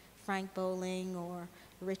like Frank Bowling or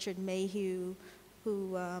Richard Mayhew,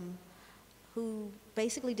 who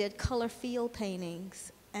basically did color field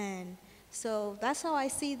paintings. And so that's how I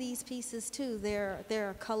see these pieces too.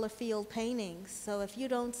 They're color field paintings. So if you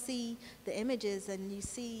don't see the images and you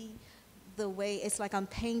see the way, it's like I'm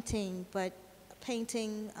painting, but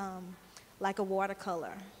painting like a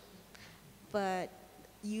watercolor, but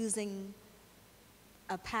using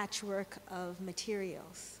a patchwork of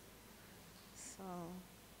materials. So,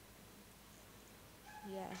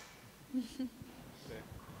 yeah.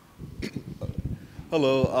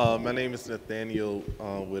 Hello, my name is Nathaniel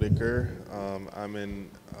Whitaker. I'm in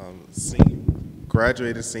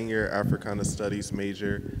graduated senior Africana Studies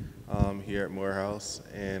major here at Morehouse,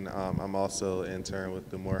 and I'm also an intern with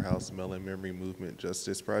the Morehouse Melon Memory Movement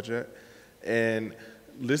Justice Project. And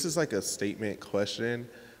this is like a statement question.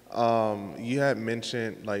 You had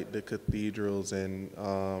mentioned like the cathedrals and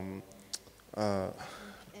in Paris,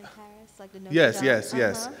 like the Notre Dame.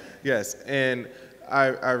 Yes. And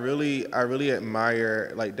I really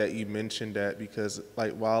admire like that you mentioned that, because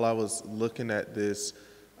like while I was looking at this,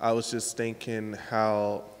 I was just thinking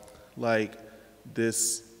how like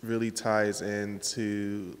this really ties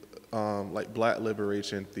into like Black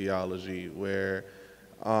liberation theology, where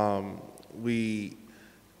Black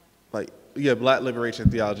liberation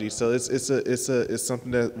theology. So it's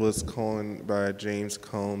something that was coined by James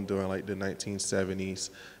Cone during like the 1970s,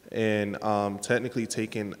 and technically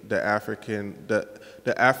taking the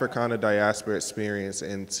Africana diaspora experience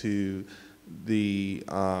into the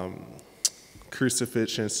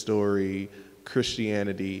crucifixion story,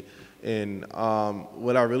 Christianity, And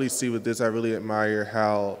what I really see with this, I really admire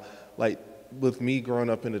how, like, with me growing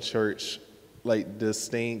up in the church, like the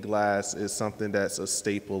stained glass is something that's a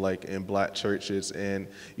staple, like in Black churches. And,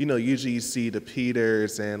 you know, usually you see the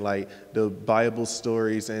Peters and like the Bible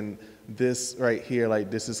stories, and this right here,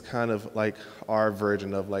 like this is kind of like our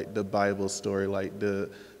version of like the Bible story, like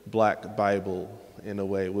the Black Bible in a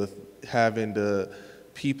way, with having the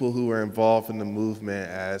people who are involved in the movement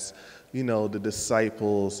as, you know, the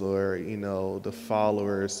disciples or, you know, the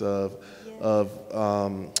followers of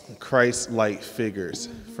Christ-like figures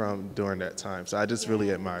from during that time. So I just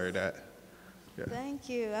really admire that. Yeah. Thank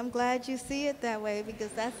you. I'm glad you see it that way, because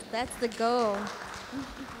that's the goal.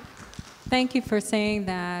 Thank you for saying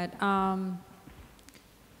that.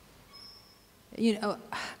 You know,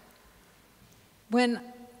 when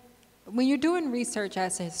you're doing research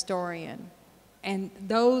as a historian, and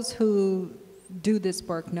those who do this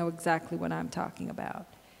work know exactly what I'm talking about,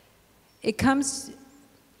 it comes.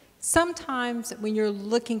 Sometimes when you're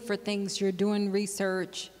looking for things, you're doing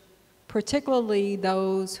research, particularly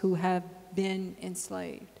those who have been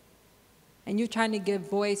enslaved. And you're trying to give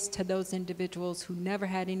voice to those individuals who never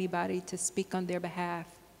had anybody to speak on their behalf.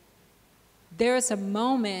 There's a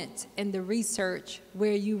moment in the research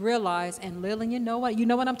where you realize, and Lillian, you know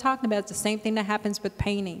what I'm talking about. It's the same thing that happens with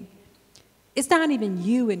painting. It's not even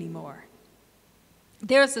you anymore.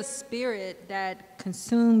 There's a spirit that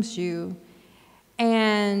consumes you,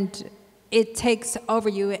 and it takes over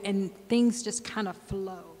you, and things just kind of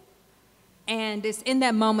flow. And it's in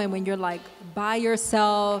that moment when you're like by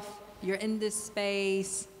yourself, you're in this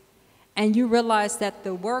space, and you realize that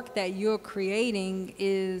the work that you're creating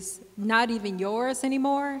is not even yours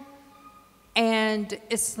anymore. And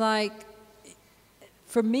it's like,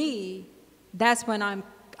 for me, that's when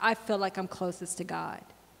I feel like I'm closest to God.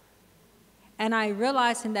 And I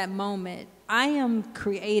realize in that moment, I am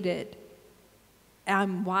created,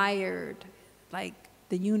 I'm wired, like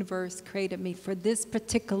the universe created me for this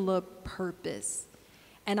particular purpose.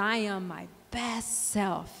 And I am my best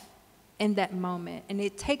self in that moment. And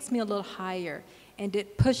it takes me a little higher, and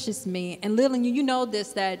it pushes me. And Lillian, you know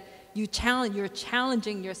this, that you're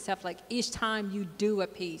challenging yourself, like each time you do a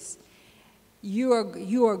piece, you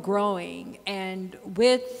are growing. And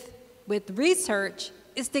with research,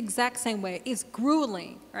 it's the exact same way. It's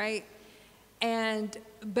grueling, right?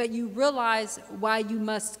 But you realize why you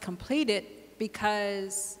must complete it,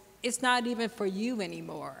 because it's not even for you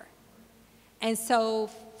anymore. And so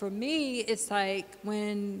for me, it's like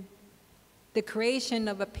when the creation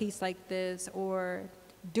of a piece like this or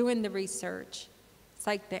doing the research, it's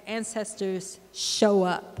like the ancestors show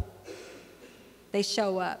up. They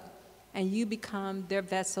show up, and you become their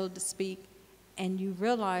vessel to speak. And you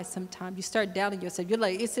realize sometimes you start doubting yourself. You're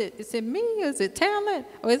like, is it me? Is it talent?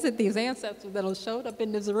 Or is it these ancestors that showed up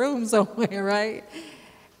in this room somewhere, right?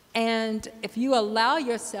 And if you allow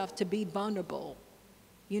yourself to be vulnerable,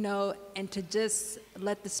 you know, and to just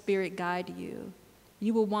let the Spirit guide you,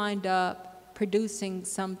 you will wind up producing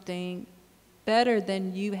something better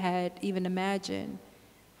than you had even imagined.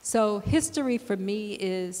 So history for me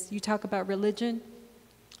is, you talk about religion,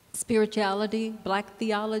 spirituality, Black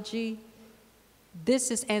theology.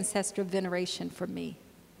 This is ancestral veneration for me.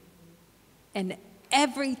 And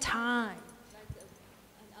every time,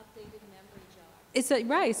 it's an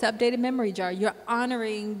updated memory jar. You're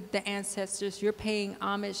honoring the ancestors. You're paying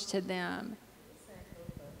homage to them.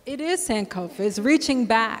 It is Sankofa. It's reaching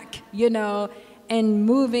back, you know, and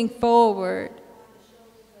moving forward.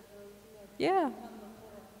 Yeah.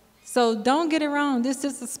 So don't get it wrong. This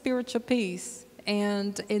is a spiritual piece,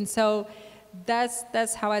 and so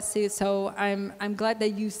that's how I see it. So I'm glad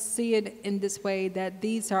that you see it in this way, that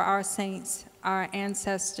these are our saints, our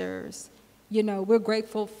ancestors. You know, we're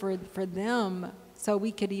grateful for them, so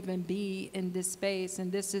we could even be in this space,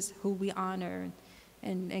 and this is who we honor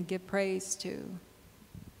and give praise to.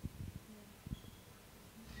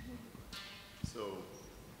 So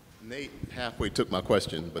Nate halfway took my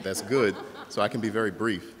question, but that's good, so I can be very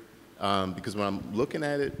brief. Because when I'm looking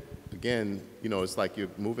at it, again, you know, it's like you're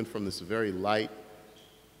moving from this very light,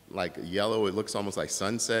 like yellow, it looks almost like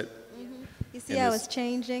sunset. Mm-hmm. You see how it's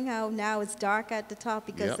changing, how now it's dark at the top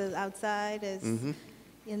because the outside is, and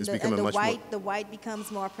the white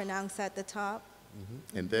becomes more pronounced at the top.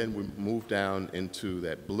 Mm-hmm. And then we move down into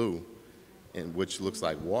that blue, which looks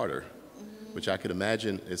like water, which I could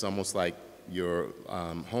imagine is almost like your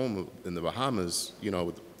home in the Bahamas, you know,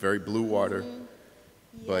 with very blue water.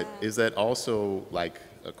 But is that also like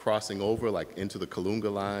a crossing over, like into the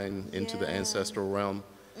Kalunga line, into the ancestral realm?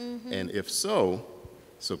 And if so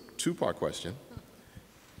two-part question.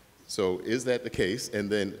 So is that the case? And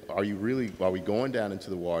then are we going down into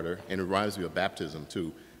the water? And it reminds me of baptism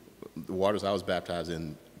too. The waters I was baptized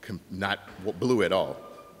in, not blue at all,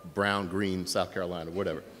 brown, green, South Carolina,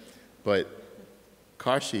 whatever. But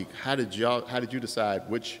Karcheik, how did you decide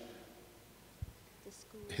which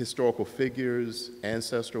historical figures,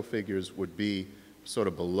 ancestral figures would be sort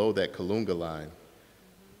of below that Kalunga line,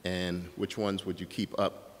 and which ones would you keep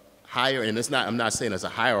up higher? And I'm not saying it's a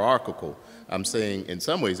hierarchical. I'm saying in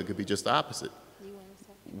some ways it could be just the opposite.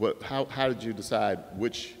 How did you decide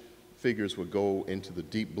which figures would go into the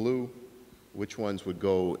deep blue, which ones would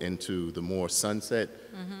go into the more sunset?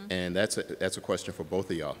 And that's a question for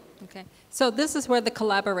both of y'all. Okay, so this is where the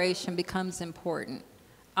collaboration becomes important.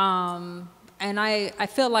 And I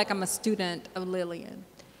feel like I'm a student of Lillian.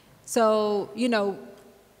 So, you know,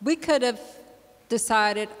 we could have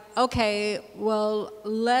decided, okay, well,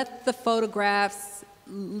 let the photographs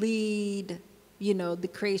lead, you know, the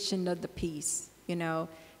creation of the piece, you know.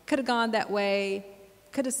 Could have gone that way.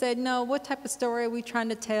 Could have said, no, what type of story are we trying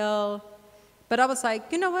to tell? But I was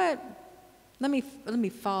like, you know what? Let me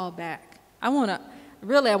fall back. I wanted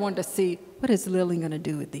to see, what is Lillian gonna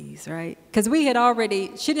do with these, right? Because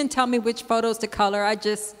she didn't tell me which photos to color. I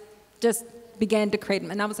just began to create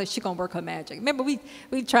them, and I was like, she's gonna work her magic. Remember, we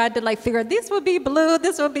tried to like figure out, this would be blue,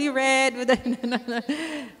 this would be red. All of the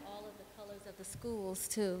colors of the schools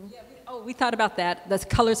too. Yeah, we thought about that, the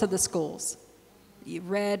colors of the schools.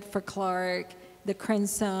 Red for Clark, the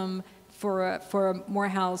crimson for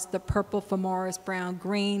Morehouse, the purple for Morris Brown,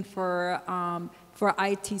 green for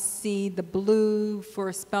ITC, the blue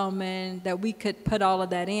for Spelman, that we could put all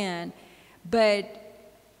of that in. But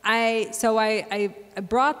I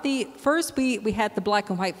brought first we had the black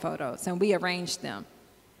and white photos and we arranged them.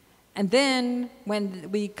 And then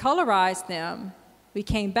when we colorized them, we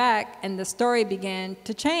came back and the story began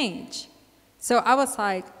to change. So I was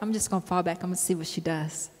like, I'm just gonna fall back, I'm gonna see what she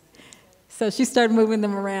does. So she started moving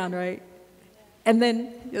them around, right? And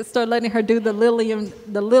then you start letting her do the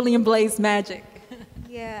Lillian Blaze magic.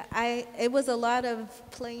 Yeah, it was a lot of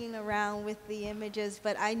playing around with the images,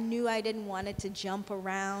 but I knew I didn't want it to jump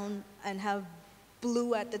around and have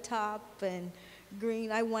blue at the top and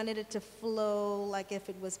green. I wanted it to flow like if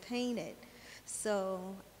it was painted. So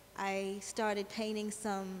I started painting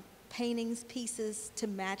some pieces to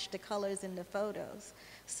match the colors in the photos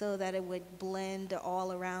so that it would blend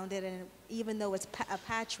all around it. And even though it's a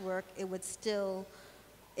patchwork, the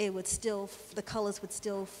colors would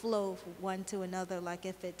still flow one to another, like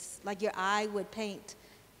if it's, like your eye would paint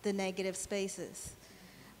the negative spaces,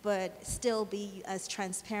 but still be as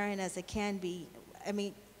transparent as it can be. I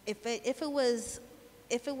mean, if it was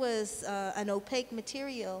an opaque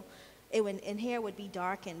material, in here would be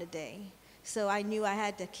dark in the day. So I knew I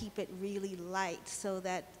had to keep it really light so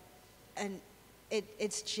that, and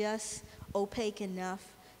it's just opaque enough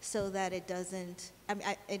so that it doesn't,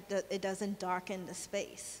 it doesn't darken the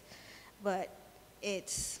space, but it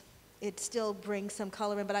still brings some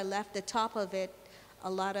color in. But I left the top of it a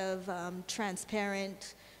lot of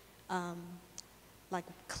transparent, like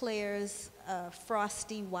clairs,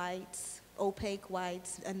 frosty whites, opaque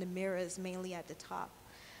whites, and the mirrors mainly at the top.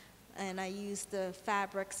 And I used the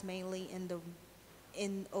fabrics mainly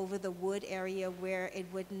over the wood area where it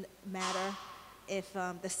wouldn't matter if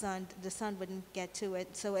the sun wouldn't get to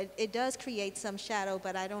it. So it does create some shadow,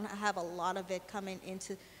 but I don't have a lot of it coming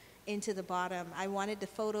into the bottom. I wanted the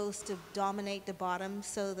photos to dominate the bottom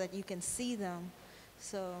so that you can see them.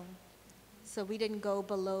 So we didn't go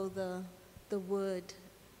below the wood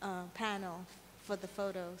panel for the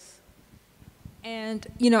photos. And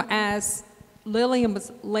you know, as Lillian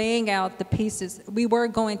was laying out the pieces, we were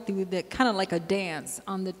going through the kind of like a dance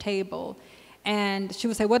on the table. And she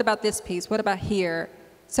would say, what about this piece? What about here?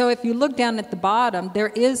 So if you look down at the bottom, there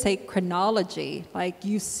is a chronology. Like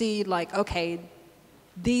you see, like, okay,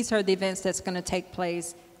 these are the events that's going to take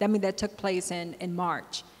place. That took place in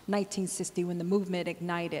March 1960 when the movement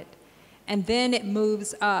ignited. And then it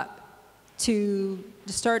moves up to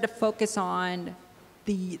start to focus on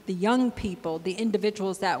the young people, the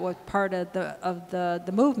individuals that were part of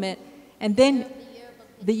the movement. And then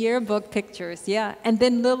the yearbook pictures, yeah. And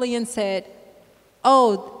then Lillian said,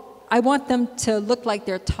 oh, I want them to look like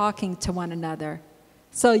they're talking to one another.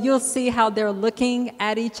 So you'll see how they're looking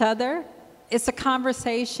at each other. It's a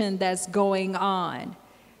conversation that's going on.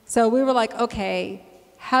 So we were like, okay,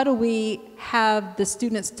 how do we have the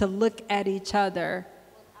students to look at each other?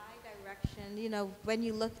 Well, eye direction, you know, when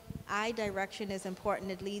you look, eye direction is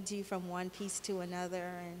important. It leads you from one piece to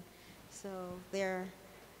another. And so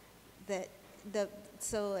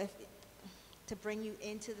to bring you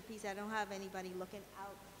into the piece, I don't have anybody looking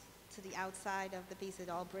out to the outside of the piece. It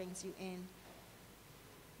all brings you in.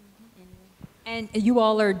 And you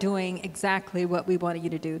all are doing exactly what we wanted you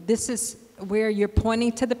to do. This is where you're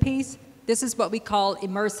pointing to the piece. This is what we call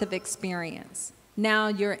immersive experience. Now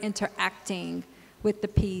you're interacting with the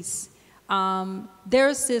piece.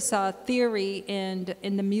 There's this theory in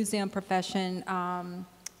the museum profession.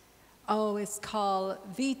 It's called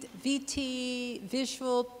VT,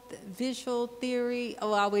 visual theory.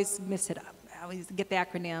 Oh, I always mess it up. I always get the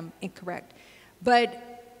acronym incorrect. But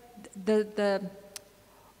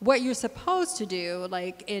what you're supposed to do,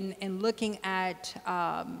 like in looking at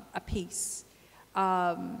a piece,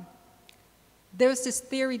 there's this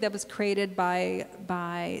theory that was created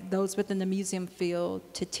by those within the museum field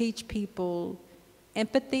to teach people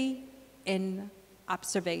empathy and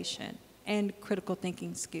observation and critical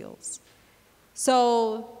thinking skills.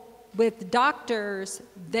 So with doctors,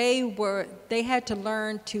 they had to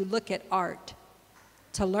learn to look at art,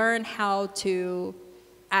 to learn how to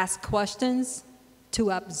ask questions,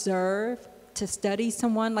 to observe, to study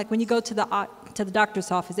someone. Like when you go to the doctor's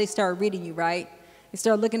office, they start reading you, right? They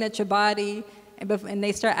start looking at your body, and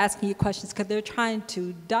they start asking you questions because they're trying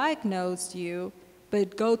to diagnose you,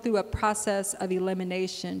 but go through a process of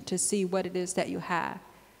elimination to see what it is that you have.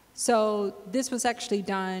 So this was actually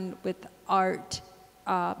done with art,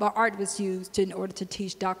 but art was used in order to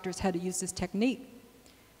teach doctors how to use this technique.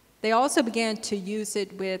 They also began to use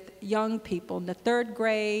it with young people in the 3rd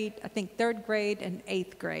grade, I think 3rd grade and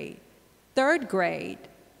 8th grade. 3rd grade,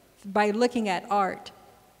 by looking at art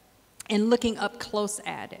and looking up close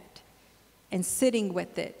at it and sitting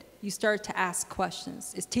with it, you start to ask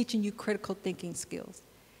questions. It's teaching you critical thinking skills.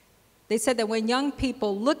 They said that when young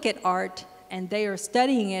people look at art and they are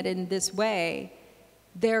studying it in this way,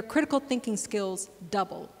 their critical thinking skills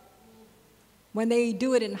double. When they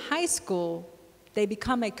do it in high school, they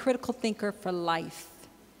become a critical thinker for life.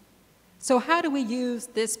 So how do we use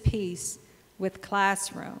this piece with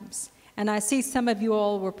classrooms? And I see some of you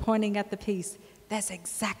all were pointing at the piece. That's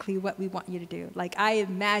exactly what we want you to do. Like I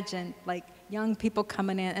imagine like young people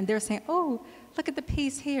coming in and they're saying, oh, look at the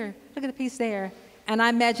piece here, look at the piece there. And I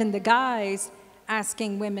imagine the guys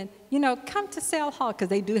asking women, you know, come to Sale Hall, because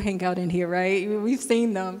they do hang out in here, right? We've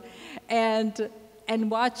seen them. And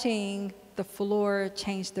watching the floor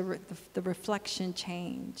change, the reflection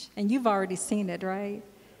change. And you've already seen it, right?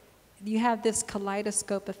 You have this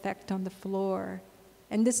kaleidoscope effect on the floor.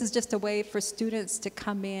 And this is just a way for students to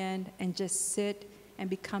come in and just sit and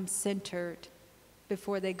become centered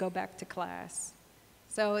before they go back to class.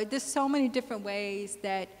 So there's so many different ways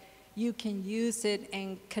that you can use it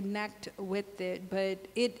and connect with it, but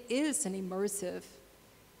it is an immersive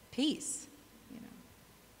piece.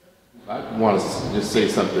 I want to just say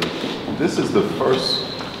something. This is the first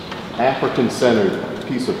African-centered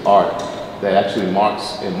piece of art that actually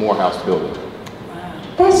marks a Morehouse building.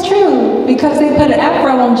 That's true, because they put an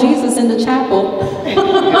afro on Jesus in the chapel.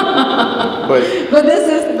 but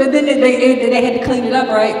then they had to clean it up,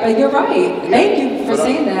 right? But you're right. Thank you for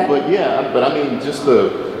saying that. But yeah, but I mean, just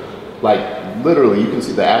literally, you can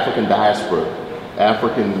see the African diaspora,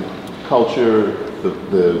 African culture,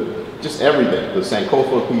 just everything. The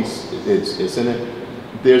Sankofa piece, it's in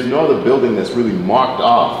it. There's no other building that's really marked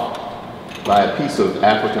off by a piece of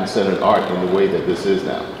African-centered art in the way that this is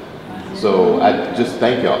now. So I just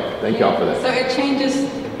thank y'all. Thank y'all for that. So it changes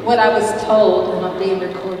what I was told, and I'm being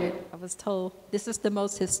recorded. I was told this is the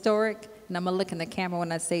most historic, and I'm gonna look in the camera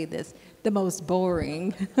when I say this, the most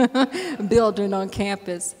boring building on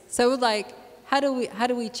campus. So like, how do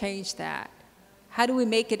we change that? How do we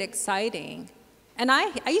make it exciting? And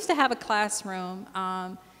I used to have a classroom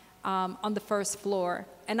on the 1st floor,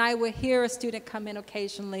 and I would hear a student come in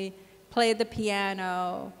occasionally, play the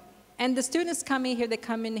piano, and the students come in here, they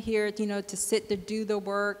come in here, you know, to sit to do the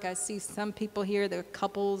work. I see some people here, there are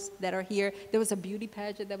couples that are here. There was a beauty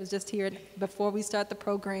pageant that was just here before we start the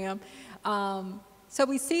program. So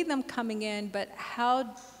we see them coming in, but how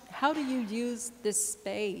do you use this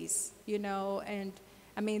space, you know? And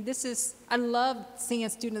I mean, I love seeing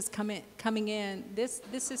students coming in. This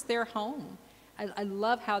is their home. I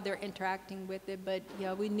love how they're interacting with it, but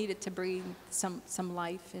yeah, we needed to breathe some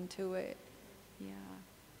life into it. Yeah.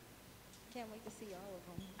 Can't wait to see all of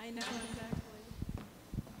them. I know, exactly.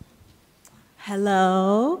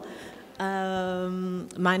 Hello.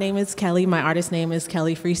 My name is Kelly. My artist name is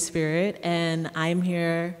Kelly Free Spirit, and I'm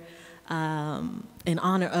here in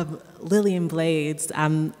honor of Lillian Blades.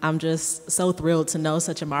 I'm just so thrilled to know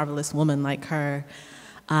such a marvelous woman like her.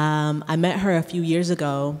 I met her a few years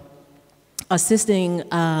ago, assisting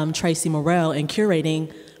Tracy Morrell in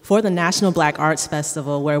curating for the National Black Arts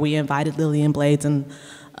Festival, where we invited Lillian Blades and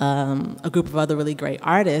a group of other really great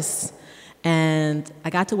artists. And I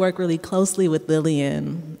got to work really closely with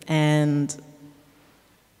Lillian. And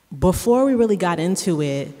before we really got into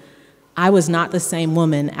it, I was not the same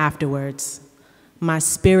woman afterwards. My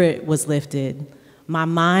spirit was lifted. My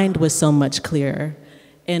mind was so much clearer.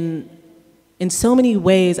 And in so many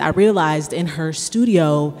ways, I realized in her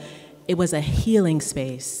studio, it was a healing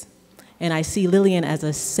space. And I see Lillian as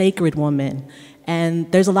a sacred woman.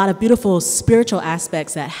 And there's a lot of beautiful spiritual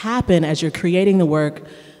aspects that happen as you're creating the work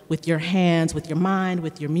with your hands, with your mind,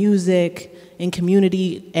 with your music, in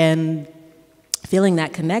community, and feeling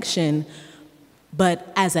that connection.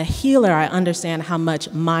 But as a healer, I understand how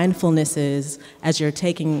much mindfulness is as you're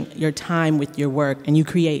taking your time with your work and you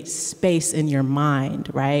create space in your mind,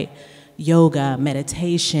 right? Yoga,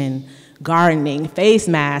 meditation, gardening, face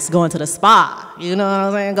masks, going to the spa. You know what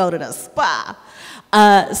I'm saying? Go to the spa.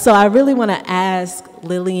 So I really want to ask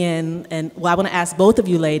Lillian, and well, I want to ask both of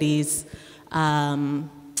you ladies,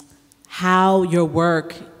 how your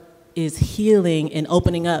work is healing and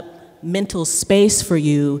opening up mental space for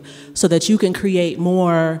you so that you can create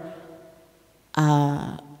more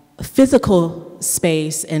physical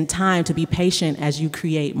space and time to be patient as you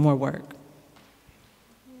create more work.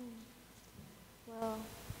 Well,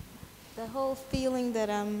 the whole feeling that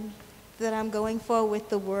I'm going for with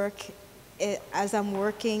the work, as I'm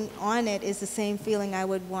working on it, is the same feeling I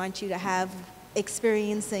would want you to have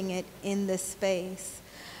experiencing it in this space.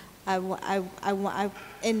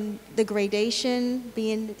 In the gradation,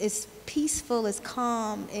 being as peaceful, as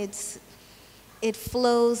calm, it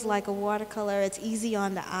flows like a watercolor. It's easy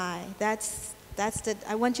on the eye. That's the,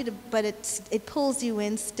 I want you to, but it pulls you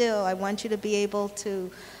in still. I want you to be able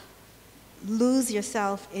to lose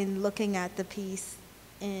yourself in looking at the piece.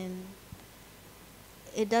 And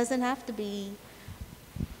it doesn't have to be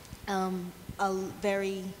a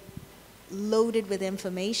very loaded with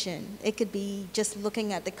information. It could be just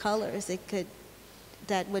looking at the colors.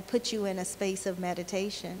 That would put you in a space of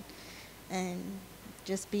meditation and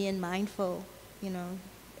just being mindful, you know,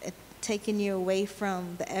 taking you away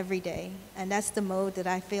from the everyday. And that's the mode that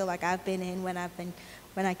I feel like I've been in when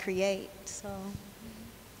I create. So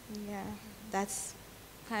yeah, that's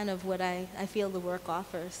kind of what I feel the work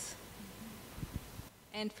offers.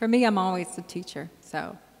 And for me, I'm always a teacher.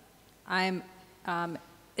 So I'm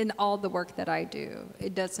in all the work that I do.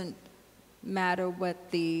 It doesn't matter what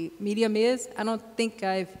the medium is. I don't think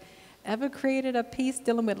I've ever created a piece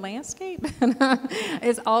dealing with landscape.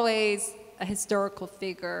 It's always a historical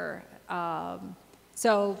figure.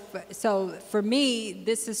 So for me,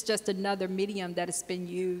 this is just another medium that has been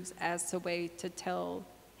used as a way to tell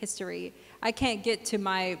history. I can't get to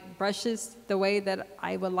my brushes the way that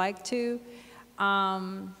I would like to.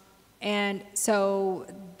 And so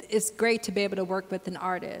it's great to be able to work with an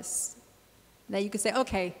artist that you can say,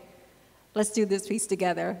 okay, let's do this piece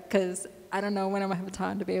together, because I don't know when I'm gonna have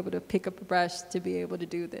time to be able to pick up a brush to be able to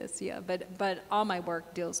do this. Yeah, but all my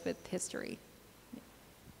work deals with history.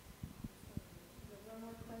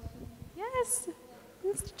 Yes,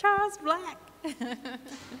 Mr. Charles Black. I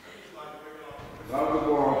was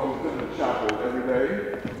going to the chapel every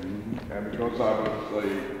day, and because I was a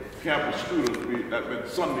campus student, that meant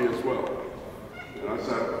Sunday as well. And I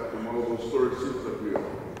sat in one of those third seats up here.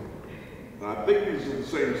 And I think these are the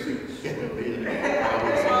same seats.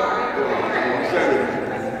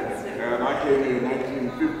 And I came here in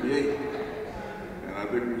 1958, and I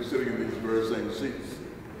think we were sitting in these very same seats.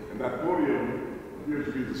 And that podium appears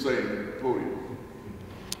to be the same podium.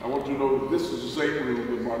 I want you to know that this is the same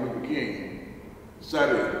room that Martin Luther King sat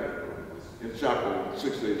in chapel 5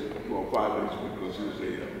 days a week, because he was a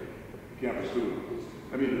campus student.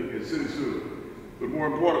 I mean, a city student. But more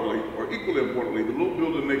importantly, or equally importantly, the little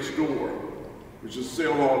building next door, which is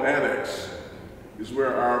Sale Hall Annex, is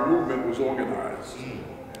where our movement was organized.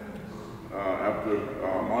 After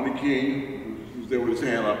Monty King, who's there with his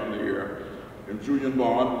hand up in the air, and Julian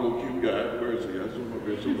Bond, the little cute guy. Where is he? I saw him up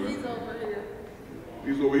here somewhere. He's over here.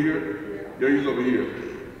 He's over here? Yeah, he's over here.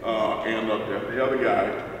 And the other guy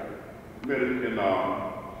met in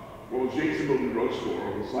what was Jason Milton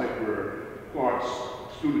Drugstore, the site where Clark's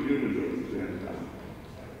student union buildings in.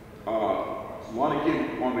 Monty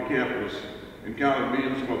came on the campus, encountered me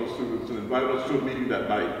and some other students, and invited us to a meeting that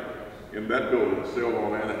night in that building, Sale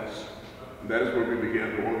Hall Annex. And that is where we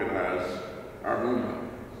began to organize our movement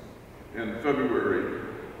in February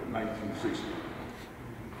of 1960.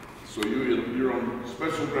 So you're on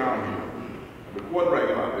special ground here. The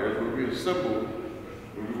quadrangle out there is where we assembled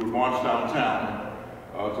when we would march downtown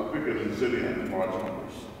to picket and sit in large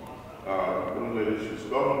numbers. One lady,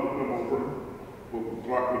 Spelman would come over,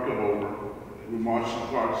 Clark would come over, we marched to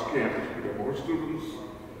Clark's campus, pick up more students,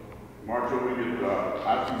 march over to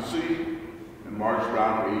ITC and march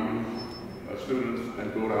around AU students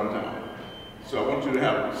and go downtown. So I want you to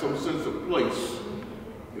have some sense of place,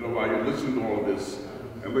 you know, while you're listening to all of this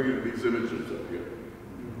and looking at these images up here.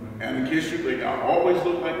 And in case you think I always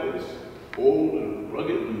look like this, old and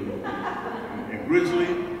rugged and grizzly,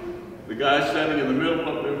 the guy standing in the middle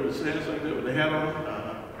up there with his hands like that with the hat on,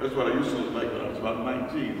 that's what I used to look like when I was about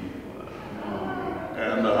 19.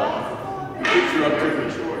 And gets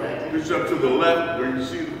you up to the left where you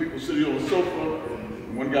see the people sitting on the sofa,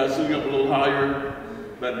 one guy sitting up a little higher,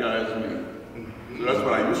 that guy is me. So that's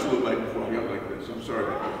what I used to look like before I got like this. I'm sorry.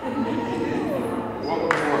 Welcome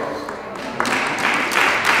to Morehouse.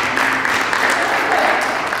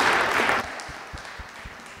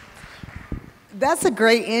 That's a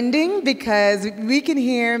great ending because we can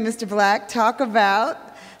hear Mr. Black talk about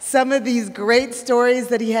some of these great stories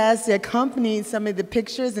that he has to accompany some of the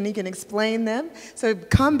pictures, and he can explain them. So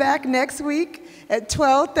come back next week at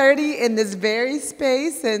 12:30 in this very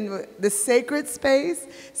space, and the sacred space,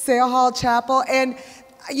 Sale Hall Chapel. And,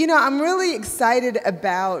 you know, I'm really excited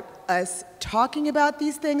about us talking about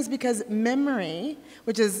these things because memory,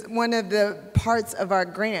 which is one of the parts of our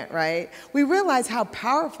grant, right? We realize how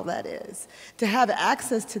powerful that is, to have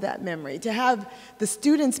access to that memory, to have the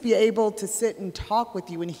students be able to sit and talk with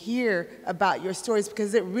you and hear about your stories,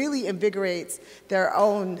 because it really invigorates their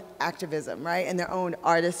own activism, right, and their own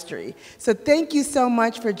artistry. So thank you so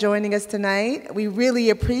much for joining us tonight. We really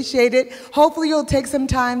appreciate it. Hopefully you'll take some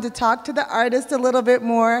time to talk to the artist a little bit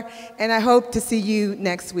more, and I hope to see you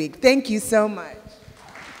next week. Thank you so much.